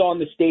who was on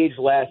the stage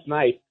last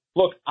night,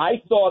 look,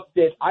 I thought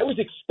that I was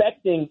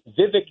expecting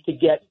Vivek to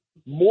get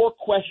more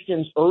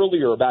questions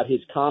earlier about his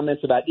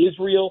comments about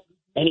Israel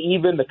and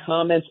even the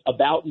comments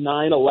about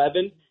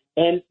 9/11,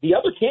 and the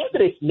other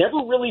candidates never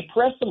really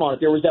pressed him on it.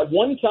 There was that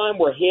one time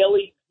where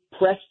Haley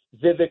pressed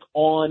Vivek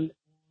on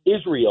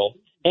Israel,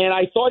 and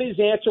I thought his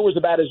answer was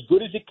about as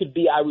good as it could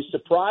be. I was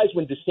surprised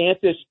when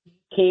DeSantis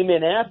came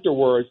in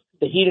afterwards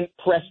that he didn't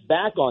press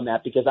back on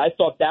that, because I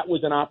thought that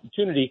was an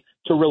opportunity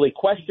to really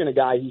question a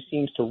guy who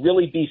seems to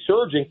really be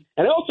surging.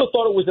 And I also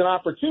thought it was an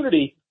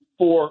opportunity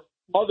for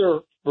other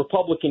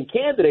Republican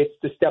candidates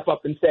to step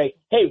up and say,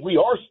 hey, we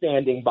are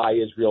standing by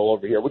Israel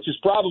over here, which is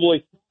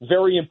probably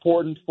very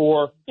important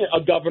for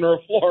a governor of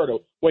Florida.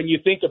 When you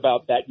think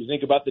about that, you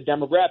think about the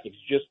demographics,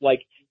 just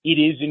like it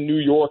is in New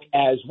York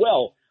as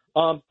well.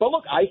 But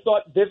look, I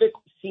thought Vivek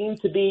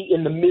seemed to be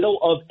in the middle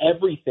of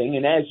everything.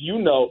 And as you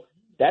know,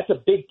 that's a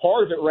big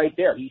part of it right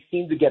there. He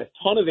seemed to get a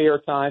ton of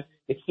airtime.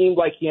 It seemed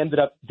like he ended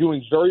up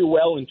doing very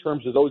well in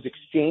terms of those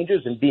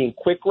exchanges and being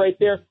quick right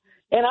there.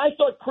 And I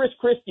thought Chris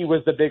Christie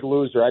was the big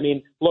loser. I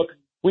mean, look,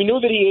 we knew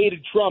that he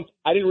hated Trump.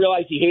 I didn't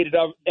realize he hated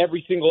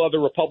every single other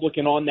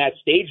Republican on that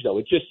stage, though.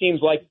 It just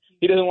seems like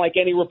he doesn't like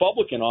any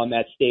Republican on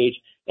that stage.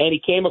 And he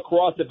came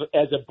across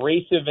as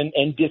abrasive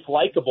and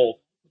dislikable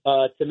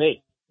to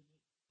me.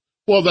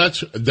 Well,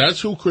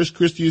 that's who Chris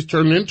Christie has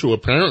turned into,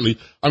 apparently.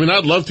 I mean,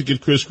 I'd love to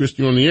get Chris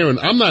Christie on the air, and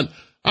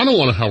I don't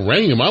want to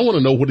harangue him. I want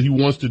to know what he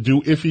wants to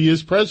do if he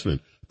is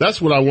president.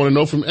 That's what I want to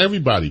know from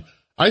everybody.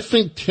 I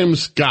think Tim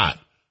Scott,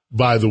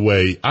 by the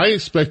way, I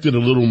expected a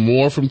little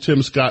more from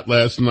Tim Scott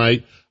last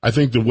night. I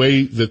think the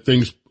way that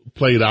things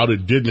played out,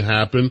 it didn't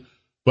happen.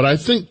 But I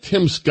think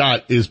Tim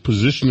Scott is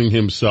positioning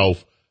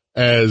himself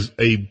as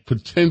a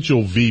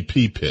potential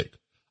VP pick.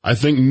 I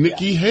think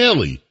Nikki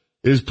Haley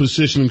is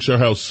positioning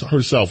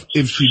herself,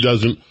 if she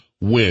doesn't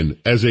win,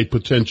 as a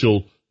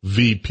potential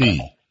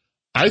VP.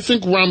 I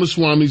think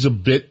Ramaswamy's a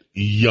bit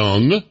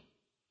young,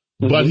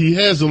 but he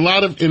has a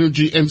lot of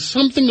energy, and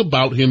something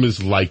about him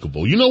is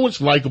likable. You know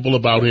what's likable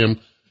about him?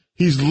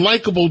 He's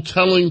likable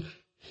telling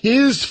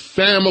his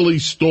family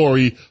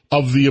story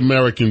of the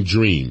American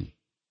dream.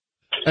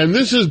 And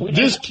this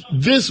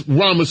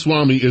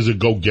Ramaswamy is a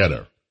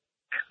go-getter.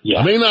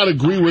 Yeah. I may not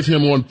agree with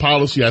him on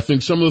policy. I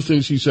think some of the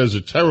things he says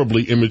are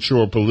terribly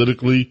immature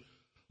politically,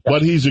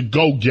 but he's a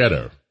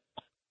go-getter.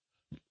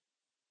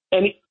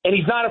 And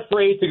he's not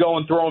afraid to go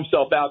and throw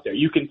himself out there.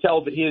 You can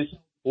tell that his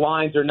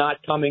lines are not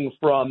coming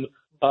from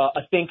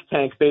a think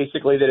tank,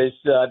 basically, that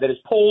has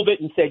polled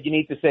it and said you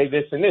need to say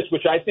this and this,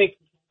 which I think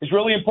is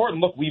really important.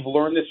 Look, we've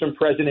learned this from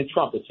President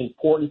Trump. It's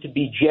important to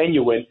be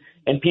genuine,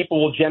 and people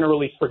will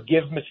generally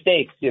forgive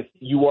mistakes if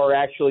you are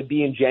actually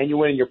being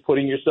genuine and you're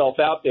putting yourself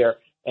out there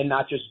and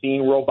not just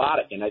being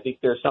robotic. And I think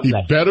there's something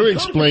he better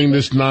explain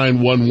this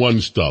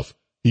 911 stuff.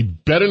 He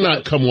better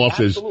not come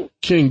off as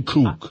King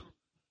Kook.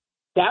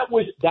 That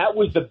was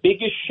the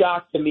biggest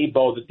shock to me,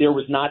 Bo, that there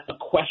was not a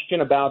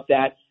question about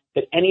that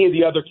any of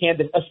the other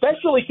candidates,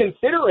 especially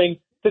considering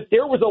that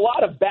there was a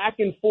lot of back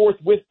and forth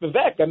with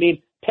Vivek. I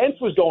mean, Pence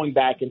was going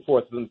back and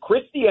forth with him.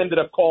 Christie ended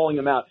up calling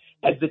him out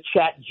as the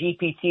Chat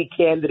GPT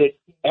candidate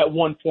at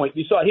one point.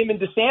 You saw him and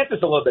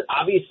DeSantis a little bit,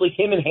 obviously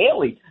him and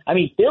Haley. I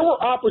mean, there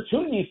were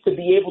opportunities to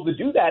be able to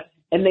do that,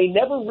 and they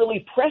never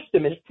really pressed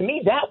him. And to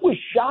me, that was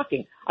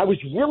shocking. I was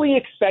really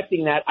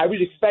expecting that. I was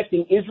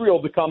expecting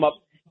Israel to come up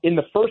in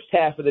the first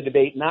half of the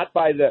debate, not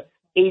by the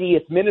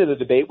 80th minute of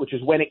the debate, which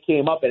is when it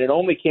came up, and it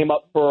only came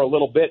up for a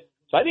little bit.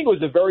 So I think it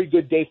was a very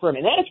good day for him.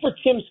 And as for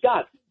Tim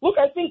Scott, look,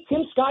 I think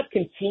Tim Scott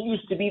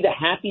continues to be the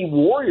happy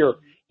warrior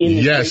in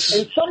this race.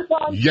 And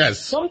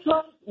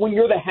sometimes when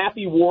you're the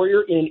happy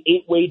warrior in an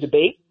 8-way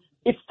debate,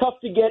 it's tough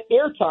to get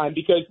airtime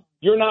because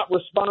you're not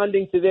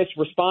responding to this,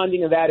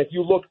 responding to that. If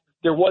you look,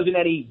 there wasn't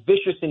any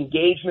vicious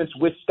engagements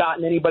with Scott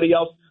and anybody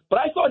else. But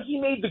I thought he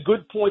made the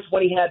good points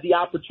when he had the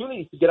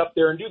opportunity to get up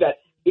there and do that.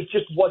 It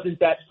just wasn't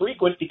that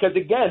frequent because,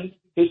 again,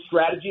 his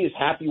strategy is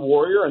happy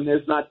warrior, and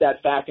there's not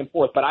that back and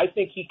forth. But I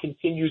think he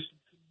continues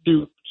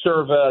to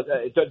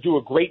do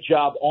a great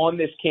job on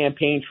this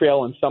campaign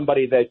trail, and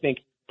somebody that I think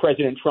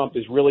President Trump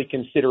is really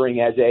considering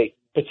as a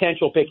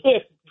potential pick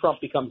if Trump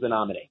becomes the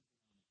nominee.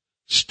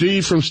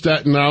 Steve from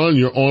Staten Island,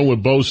 you're on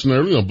with Bo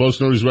Snerdley on Bo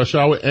Snerdley's Rush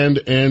Hour and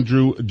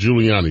Andrew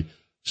Giuliani.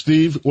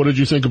 Steve, what did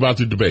you think about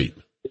the debate?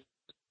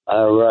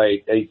 All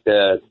right.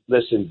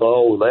 Listen,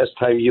 Bo, last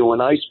time you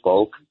and I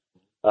spoke,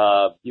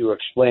 you were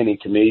explaining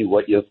to me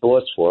what your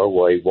thoughts were,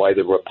 why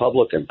the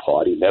Republican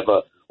Party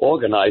never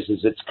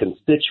organizes its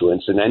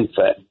constituents, and then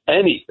for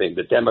anything,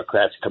 the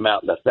Democrats come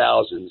out in the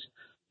thousands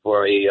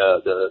for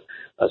the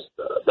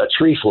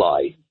tree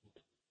fly.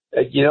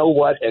 You know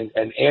what? And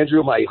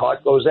Andrew, my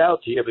heart goes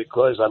out to you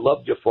because I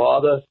loved your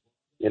father.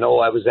 You know,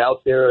 I was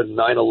out there in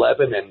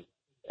 9/11,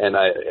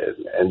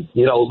 and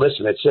you know,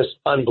 listen, it's just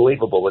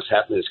unbelievable what's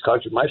happened in this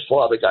country. My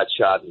father got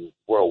shot in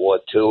World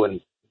War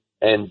II,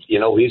 and you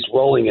know, he's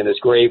rolling in his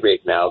grave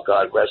right now.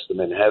 God rest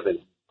him in heaven.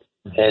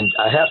 And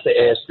I have to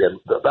ask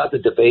him about the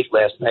debate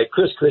last night.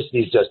 Chris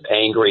Christie's just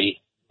angry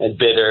and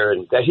bitter,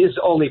 and that his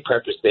only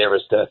purpose there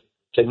is to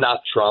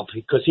knock Trump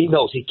because he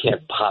knows he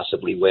can't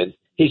possibly win.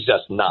 He's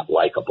just not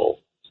likable.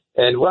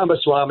 And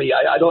Ramaswamy,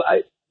 I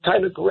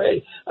kind of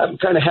agree. I'm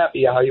kind of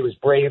happy how he was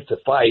brave to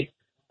fight.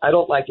 I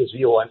don't like his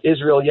view on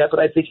Israel yet,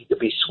 but I think he could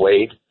be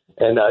swayed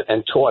and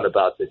taught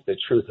about the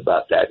truth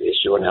about that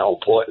issue and how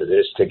important it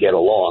is to get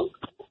along.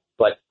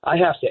 But I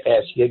have to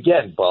ask you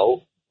again,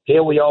 Bo,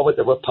 here we are with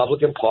the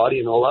Republican Party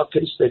and all our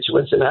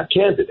constituents and our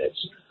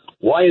candidates.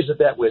 Why is it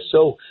that we're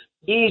so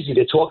easy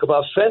to talk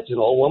about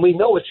fentanyl when we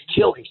know it's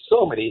killing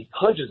so many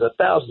hundreds of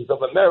thousands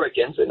of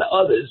Americans and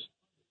others,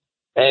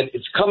 and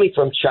it's coming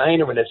from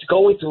China and it's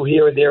going through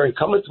here and there and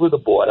coming through the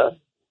border,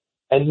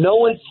 and no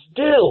one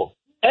still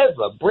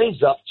ever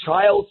brings up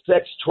child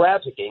sex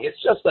trafficking? It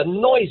just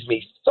annoys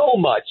me so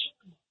much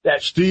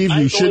that Steve,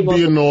 you should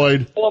be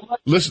annoyed.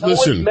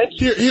 Listen.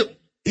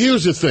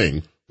 Here's the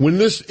thing. When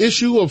this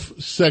issue of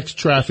sex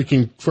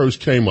trafficking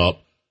first came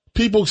up,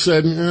 people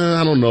said,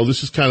 I don't know,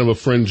 this is kind of a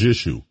fringe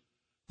issue.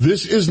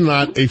 This is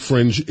not a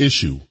fringe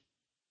issue.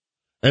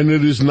 And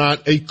it is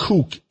not a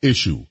kook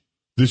issue.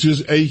 This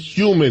is a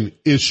human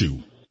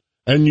issue.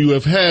 And we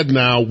have had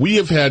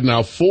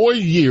now 4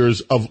 years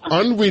of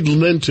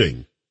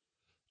unrelenting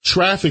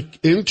traffic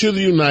into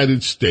the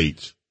United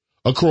States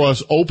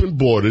across open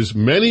borders,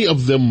 many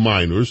of them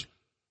minors.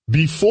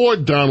 Before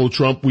Donald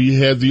Trump, we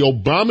had the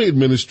Obama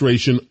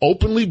administration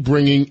openly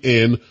bringing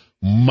in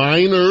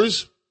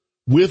minors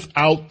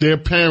without their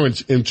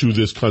parents into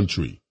this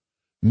country.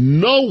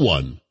 No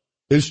one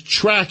is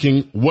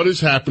tracking what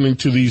is happening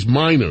to these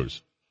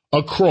minors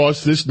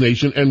across this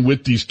nation and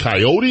with these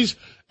coyotes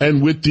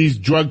and with these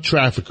drug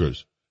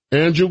traffickers.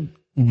 Andrew,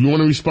 you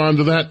want to respond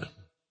to that?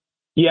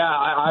 Yeah,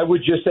 I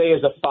would just say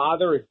as a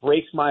father, it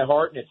breaks my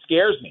heart and it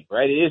scares me,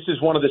 right? This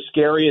is one of the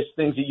scariest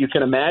things that you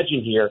can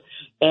imagine here.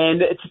 And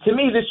to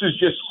me, this was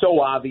just so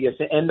obvious.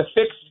 And the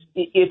fix,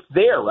 it's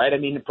there, right? I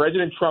mean,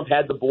 President Trump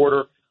had the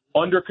border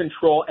under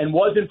control and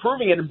was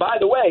improving it. And by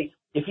the way,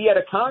 if he had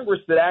a Congress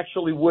that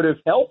actually would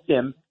have helped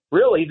him,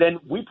 really, then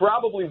we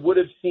probably would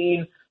have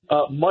seen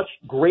much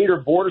greater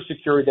border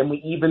security than we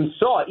even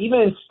saw.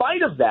 Even in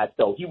spite of that,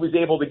 though, he was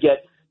able to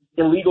get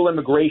illegal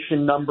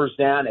immigration numbers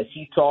down. As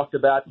he talked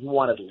about, he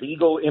wanted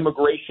legal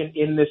immigration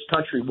in this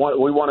country. We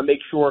want to make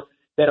sure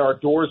that our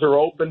doors are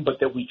open, but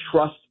that we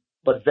trust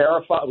but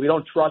verify. We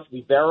don't trust,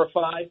 we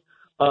verify.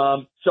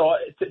 So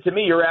to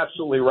me, you're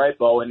absolutely right,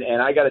 Bo. And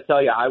I got to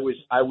tell you, I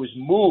was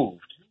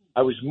moved.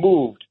 I was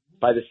moved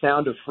by the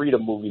Sound of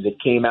Freedom movie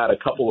that came out a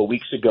couple of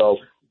weeks ago.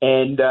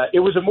 And it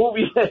was a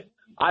movie that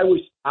I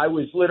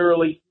was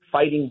literally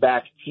fighting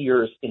back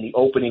tears in the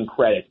opening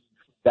credits.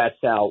 That's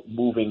how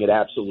moving it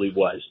absolutely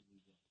was.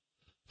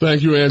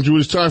 Thank you, Andrew.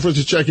 It's time for us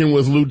to check in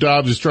with Lou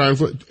Dobbs.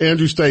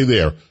 Andrew, stay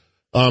there.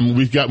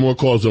 We've got more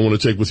calls I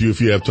want to take with you if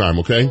you have time,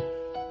 okay?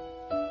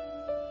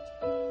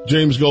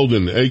 James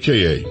Golden,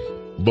 a.k.a.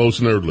 Bo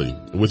Snerdley,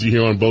 with you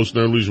here on Bo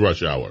Snerdley's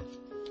Rush Hour.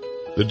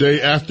 The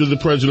day after the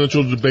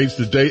presidential debates,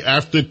 the day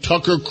after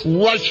Tucker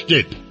crushed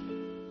it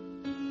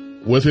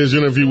with his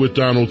interview with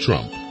Donald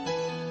Trump.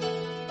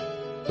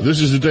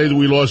 This is the day that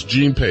we lost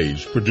Gene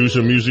Page,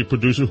 music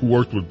producer who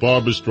worked with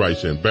Barbra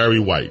Streisand, Barry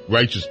White,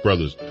 Righteous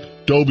Brothers,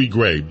 Dobie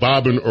Gray,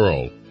 Bob and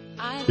Earl.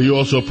 He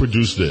also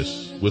produced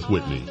this with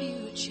Whitney.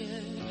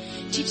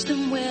 Teach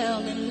them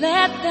well and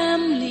let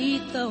them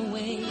lead the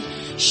way.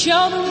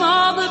 Show them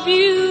all the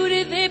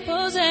beauty they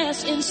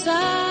possess inside.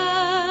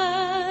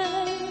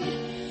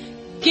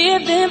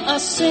 Give them a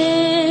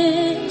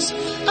sense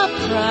of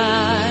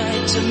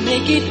pride to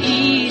make it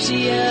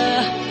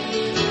easier.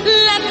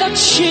 Let the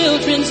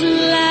children's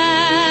laughter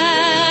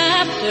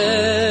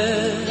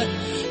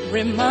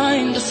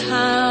remind us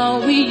how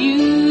we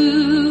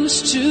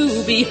used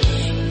to be.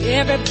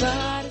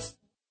 Everybody's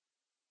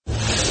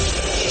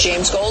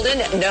James Golden,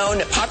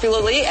 known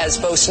popularly as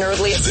Bo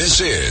Snerdley. This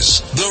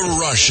is The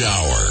Rush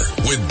Hour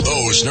with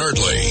Bo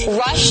Snerdley.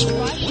 Rush.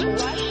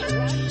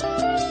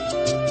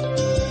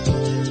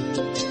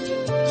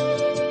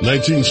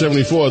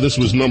 1974, this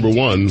was number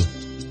one.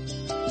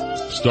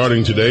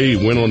 Starting today,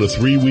 went on a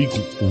 3-week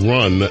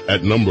run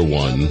at number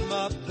one.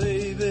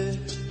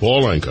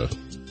 Paul Anka.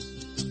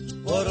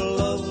 What a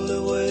lovely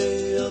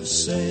way of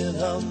saying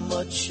how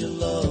much you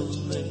love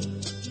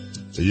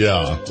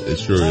Yeah, it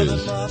sure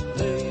is.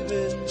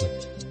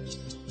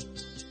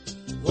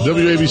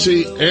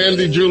 WABC,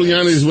 Andy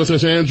Giuliani is with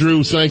us.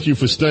 Andrew, thank you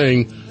for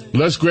staying.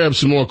 Let's grab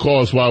some more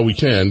calls while we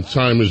can.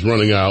 Time is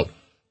running out.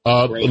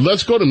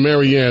 Let's go to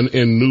Marianne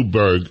in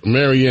Newburgh.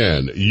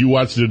 Marianne, you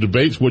watched the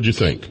debates. What'd you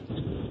think?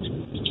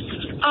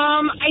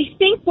 I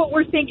think what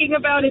we're thinking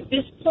about at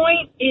this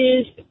point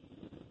is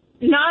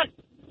not,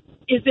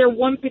 is there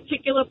one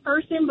particular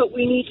person, but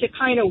we need to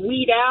kind of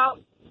weed out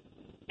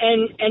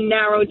and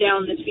narrow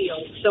down the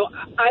field. So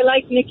I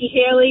like Nikki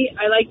Haley.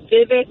 I like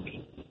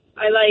Vivek.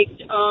 I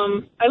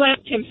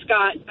liked Tim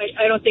Scott.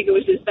 I don't think it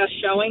was his best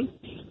showing,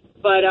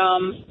 but,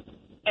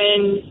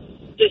 and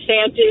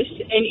DeSantis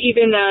and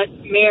even that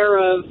mayor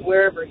of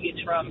wherever he's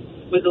from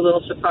was a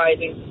little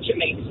surprising to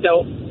me.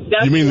 So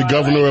that's, you mean the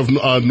governor of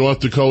North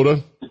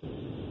Dakota?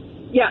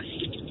 Yes.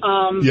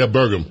 Yeah,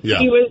 Burgum. Yeah.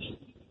 He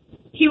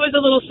was a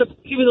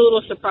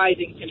little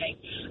surprising to me.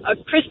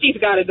 Christie's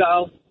got to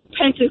go.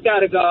 Pence has got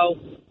to go,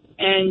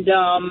 and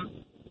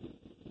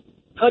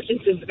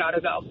Hutchinson's got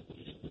to go.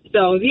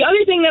 So the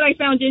other thing that I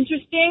found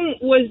interesting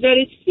was that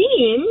it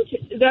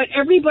seemed that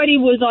everybody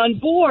was on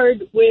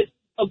board with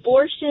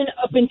abortion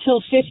up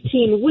until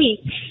 15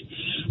 weeks,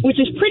 which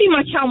is pretty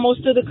much how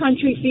most of the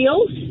country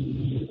feels,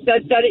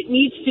 that it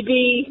needs to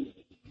be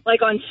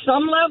like on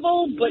some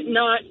level, but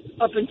not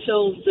up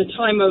until the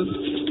time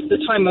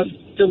of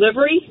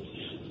delivery.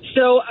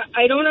 So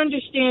I don't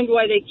understand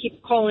why they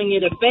keep calling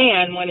it a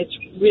ban when it's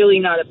really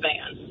not a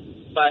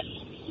ban. But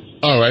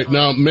all right,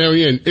 now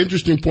Marianne,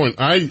 interesting point.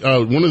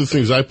 One of the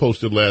things I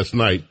posted last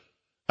night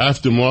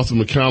after Martha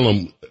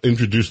McCallum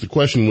introduced the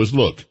question was,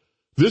 look,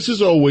 this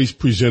is always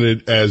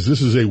presented as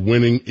this is a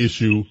winning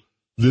issue.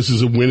 This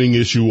is a winning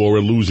issue or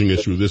a losing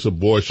issue, this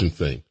abortion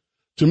thing.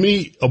 To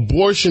me,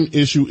 abortion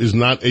issue is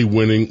not a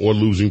winning or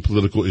losing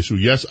political issue.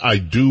 Yes, I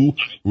do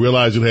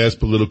realize it has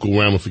political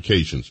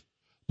ramifications.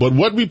 But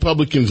what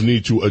Republicans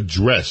need to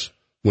address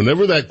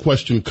whenever that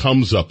question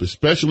comes up,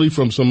 especially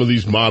from some of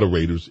these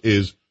moderators,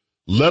 is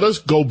let us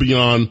go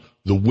beyond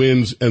the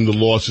wins and the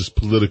losses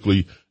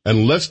politically,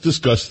 and let's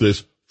discuss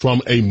this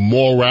from a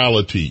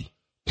morality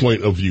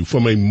point of view,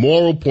 from a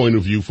moral point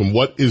of view, from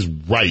what is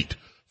right,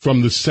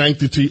 from the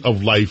sanctity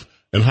of life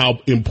and how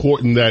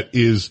important that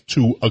is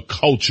to a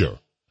culture.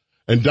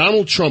 And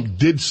Donald Trump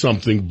did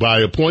something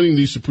by appointing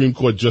these Supreme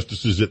Court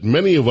justices that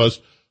many of us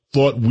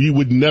thought we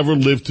would never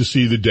live to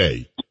see the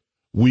day.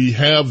 We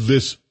have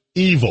this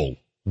evil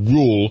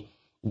rule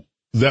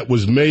that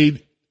was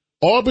made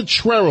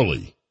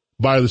arbitrarily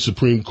by the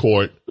Supreme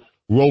Court,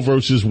 Roe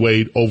versus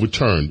Wade,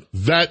 overturned.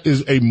 That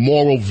is a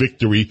moral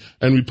victory,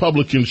 and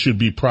Republicans should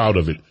be proud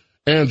of it.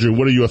 Andrew,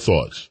 what are your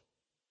thoughts?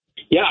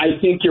 Yeah,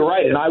 I think you're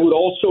right. And I would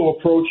also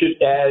approach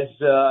it as,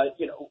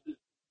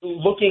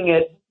 looking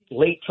at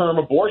late-term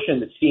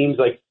abortion. It seems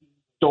like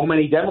so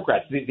many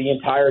Democrats, the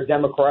entire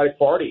Democratic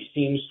Party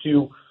seems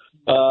to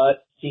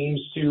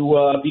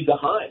be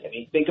behind. I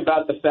mean, think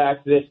about the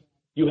fact that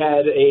you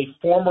had a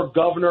former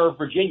governor of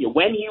Virginia,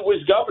 when he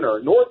was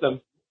governor, Northam,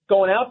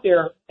 going out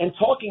there and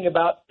talking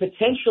about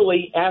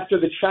potentially after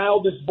the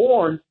child is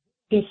born,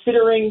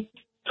 considering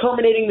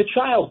terminating the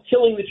child,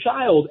 killing the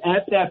child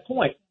at that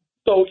point.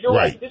 So you're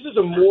right. This is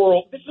a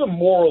moral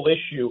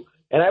issue.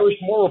 And I wish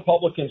more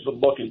Republicans would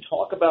look and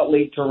talk about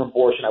late-term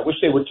abortion. I wish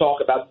they would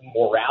talk about the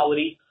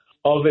morality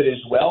of it as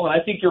well. And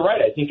I think you're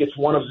right. I think it's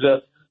one of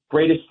the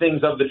greatest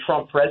things of the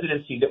Trump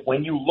presidency that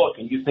when you look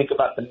and you think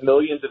about the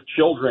millions of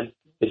children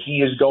that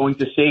he is going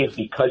to save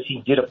because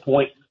he did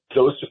appoint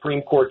those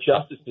Supreme Court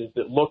justices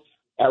that looked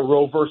at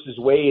Roe versus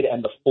Wade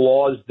and the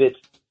flaws that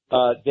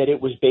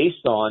it was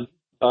based on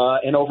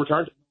and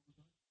overturned it.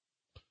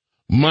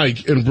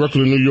 Mike in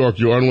Brooklyn, New York,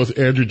 you're on with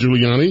Andrew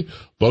Giuliani,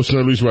 Bo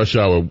Snerdley's Rush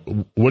Hour.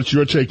 What's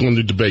your take on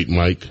the debate,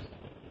 Mike?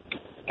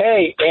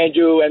 Hey,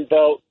 Andrew and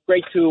Bo.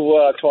 Great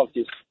to talk to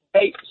you.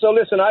 Hey, so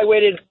listen, I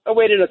waited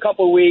a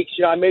couple of weeks.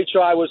 I made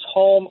sure I was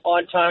home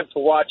on time to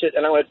watch it,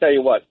 and I'm going to tell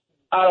you what,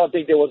 I don't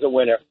think there was a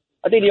winner.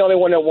 I think the only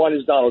one that won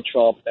is Donald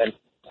Trump.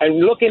 And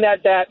looking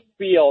at that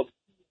field,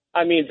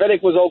 I mean,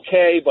 Vivek was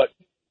okay, but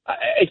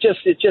it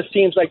just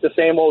seems like the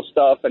same old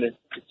stuff, and it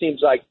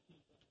seems like,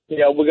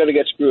 we're going to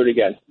get screwed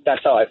again.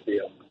 That's how I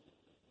feel.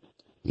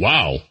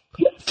 Wow.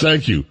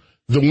 Thank you.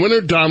 The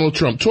winner, Donald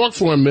Trump. Talk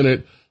for a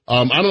minute.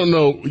 I don't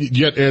know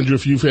yet, Andrew,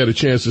 if you've had a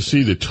chance to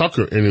see the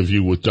Tucker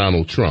interview with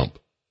Donald Trump.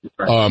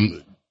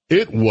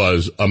 It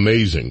was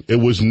amazing. It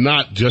was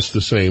not just the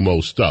same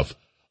old stuff.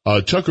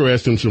 Tucker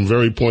asked him some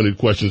very pointed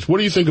questions. What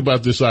do you think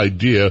about this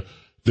idea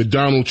that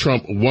Donald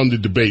Trump won the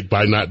debate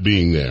by not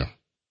being there?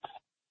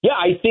 Yeah,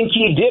 I think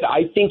he did.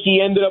 I think he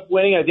ended up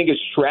winning. I think his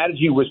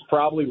strategy was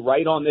probably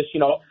right on this.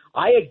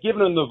 I had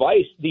given him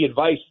the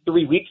advice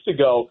 3 weeks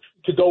ago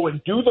to go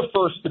and do the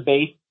first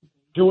debate,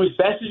 do as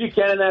best as you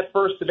can in that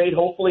first debate.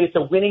 Hopefully it's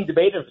a winning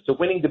debate. If it's a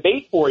winning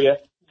debate for you,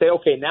 say,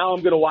 okay, now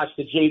I'm going to watch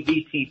the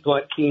JV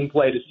team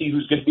play to see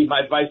who's going to be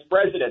my vice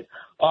president.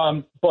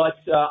 But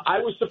I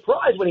was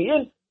surprised when he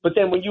didn't. But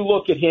then when you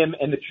look at him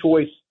and the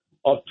choice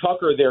of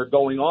Tucker there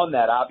going on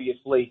that,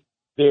 obviously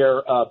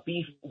their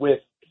beef with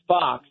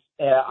Fox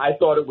I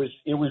thought it was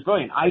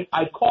brilliant.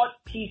 I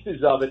caught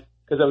pieces of it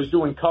because I was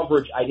doing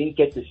coverage. I didn't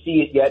get to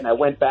see it yet, and I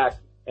went back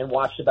and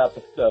watched about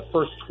the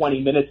first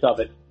 20 minutes of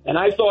it. And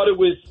I thought it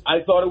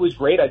was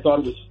great. I thought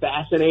it was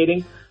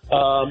fascinating.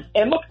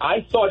 And look,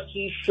 I thought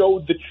he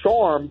showed the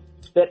charm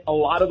that a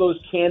lot of those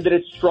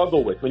candidates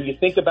struggle with. When you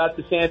think about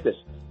DeSantis,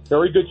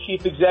 very good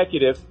chief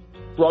executive,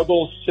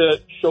 struggles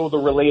to show the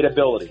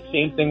relatability.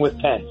 Same thing with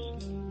Pence.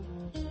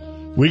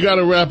 We got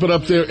to wrap it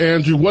up there,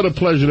 Andrew. What a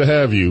pleasure to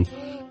have you.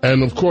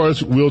 And, of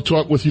course, we'll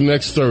talk with you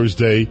next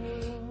Thursday.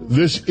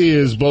 This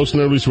is Bo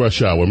Snerdly's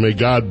Rush Hour. May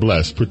God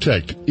bless,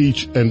 protect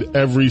each and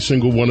every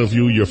single one of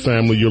you, your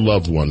family, your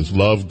loved ones.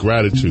 Love,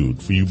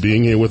 gratitude for you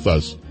being here with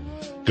us.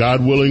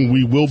 God willing,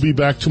 we will be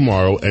back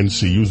tomorrow and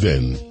see you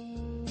then.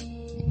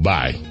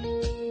 Bye.